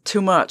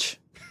 Too much.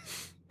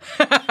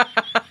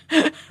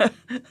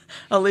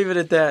 I'll leave it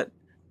at that.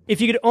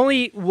 If you could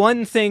only eat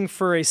one thing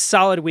for a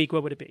solid week,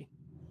 what would it be?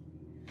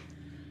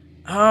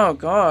 Oh,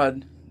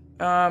 God.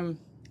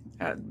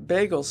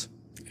 Bagels.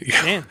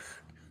 Man,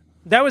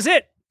 that was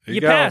it.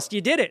 You passed.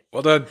 You did it.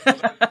 Well done.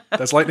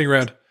 That's lightning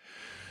round.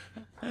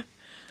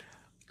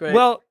 Great.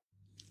 Well,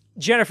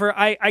 Jennifer,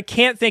 I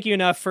can't thank you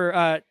enough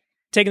for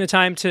taking the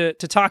time to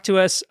talk to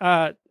us.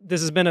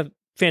 This has been a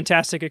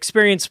fantastic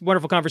experience,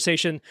 wonderful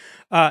conversation.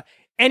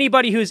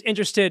 Anybody who's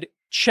interested,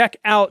 check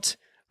out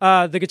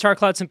the Guitar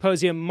Cloud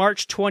Symposium,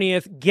 March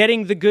 20th.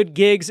 Getting the Good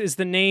Gigs is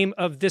the name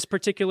of this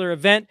particular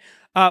event.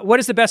 What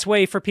is the best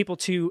way for people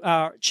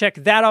to check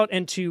that out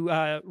and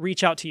to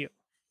reach out to you?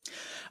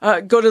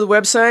 Go to the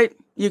website.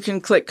 You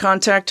can click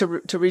contact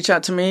to reach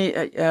out to me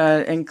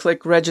and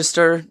click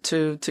register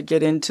to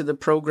get into the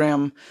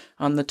program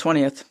on the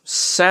 20th.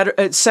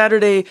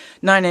 Saturday,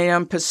 9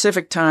 a.m.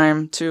 Pacific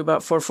time to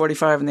about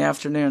 4:45 in the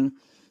afternoon.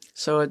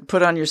 So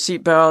put on your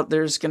seatbelt.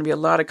 There's going to be a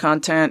lot of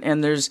content,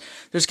 and there's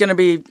going to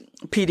be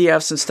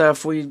PDFs and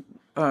stuff we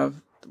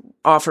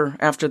offer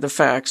after the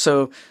fact.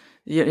 So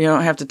you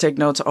don't have to take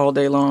notes all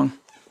day long.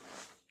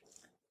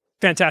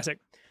 Fantastic.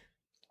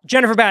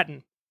 Jennifer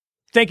Batten,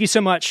 thank you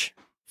so much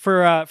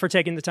for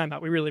taking the time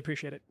out. We really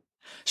appreciate it.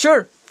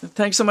 Sure.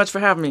 Thanks so much for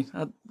having me.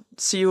 I'll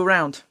see you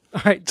around.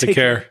 All right. Take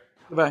care.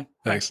 Goodbye.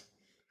 Thanks.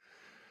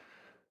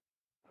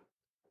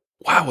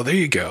 Wow. Well, there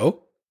you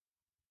go.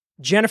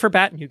 Jennifer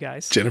Batten, you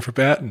guys. Jennifer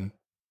Batten.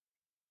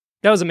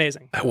 That was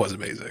amazing. That was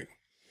amazing.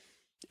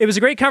 It was a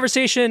great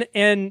conversation,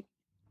 and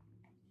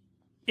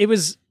she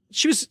was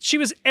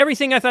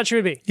everything I thought she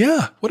would be.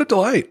 Yeah, what a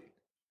delight.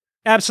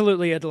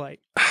 Absolutely a delight.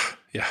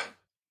 Yeah.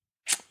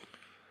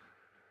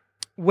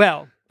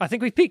 Well, I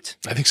think we've peaked.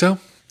 I think so.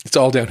 It's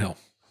all downhill.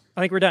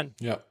 I think we're done.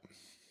 Yep.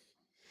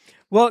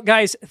 Well,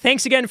 guys,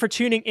 thanks again for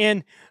tuning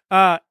in.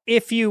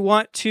 If you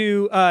want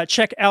to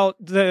check out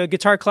the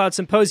Guitar Cloud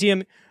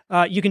Symposium,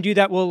 you can do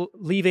that. We'll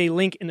leave a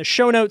link in the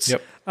show notes.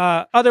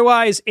 Yep.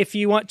 Otherwise, if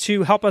you want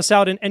to help us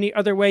out in any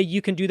other way,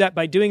 you can do that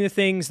by doing the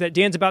things that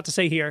Dan's about to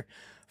say here.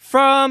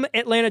 From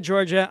Atlanta,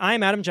 Georgia,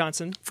 I'm Adam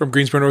Johnson. From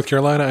Greensboro, North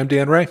Carolina, I'm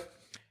Dan Ray.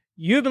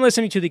 You've been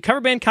listening to the Cover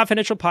Band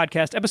Confidential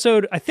podcast,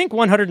 episode, I think,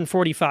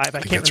 145.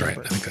 I can't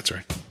remember. I think that's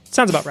right.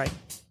 Sounds about right.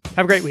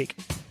 Have a great week.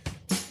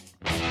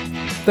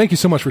 Thank you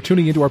so much for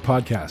tuning into our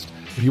podcast.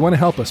 If you want to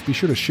help us, be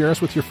sure to share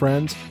us with your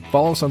friends,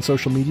 follow us on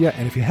social media,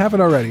 and if you haven't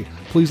already,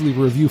 please leave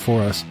a review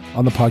for us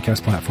on the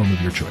podcast platform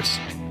of your choice.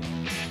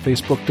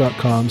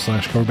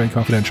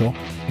 Facebook.com/CoverbandConfidential,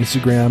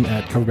 Instagram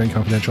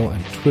 @CoverbandConfidential,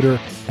 and Twitter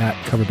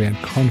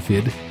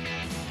 @CoverbandConfid.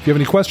 If you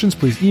have any questions,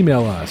 please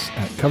email us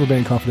at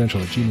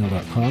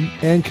coverbandconfidential@gmail.com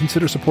and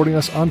consider supporting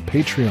us on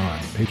Patreon,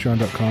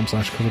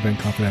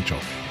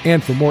 patreon.com/CoverbandConfidential.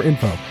 And for more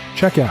info,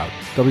 check out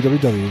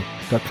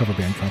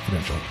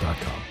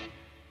www.coverbandconfidential.com.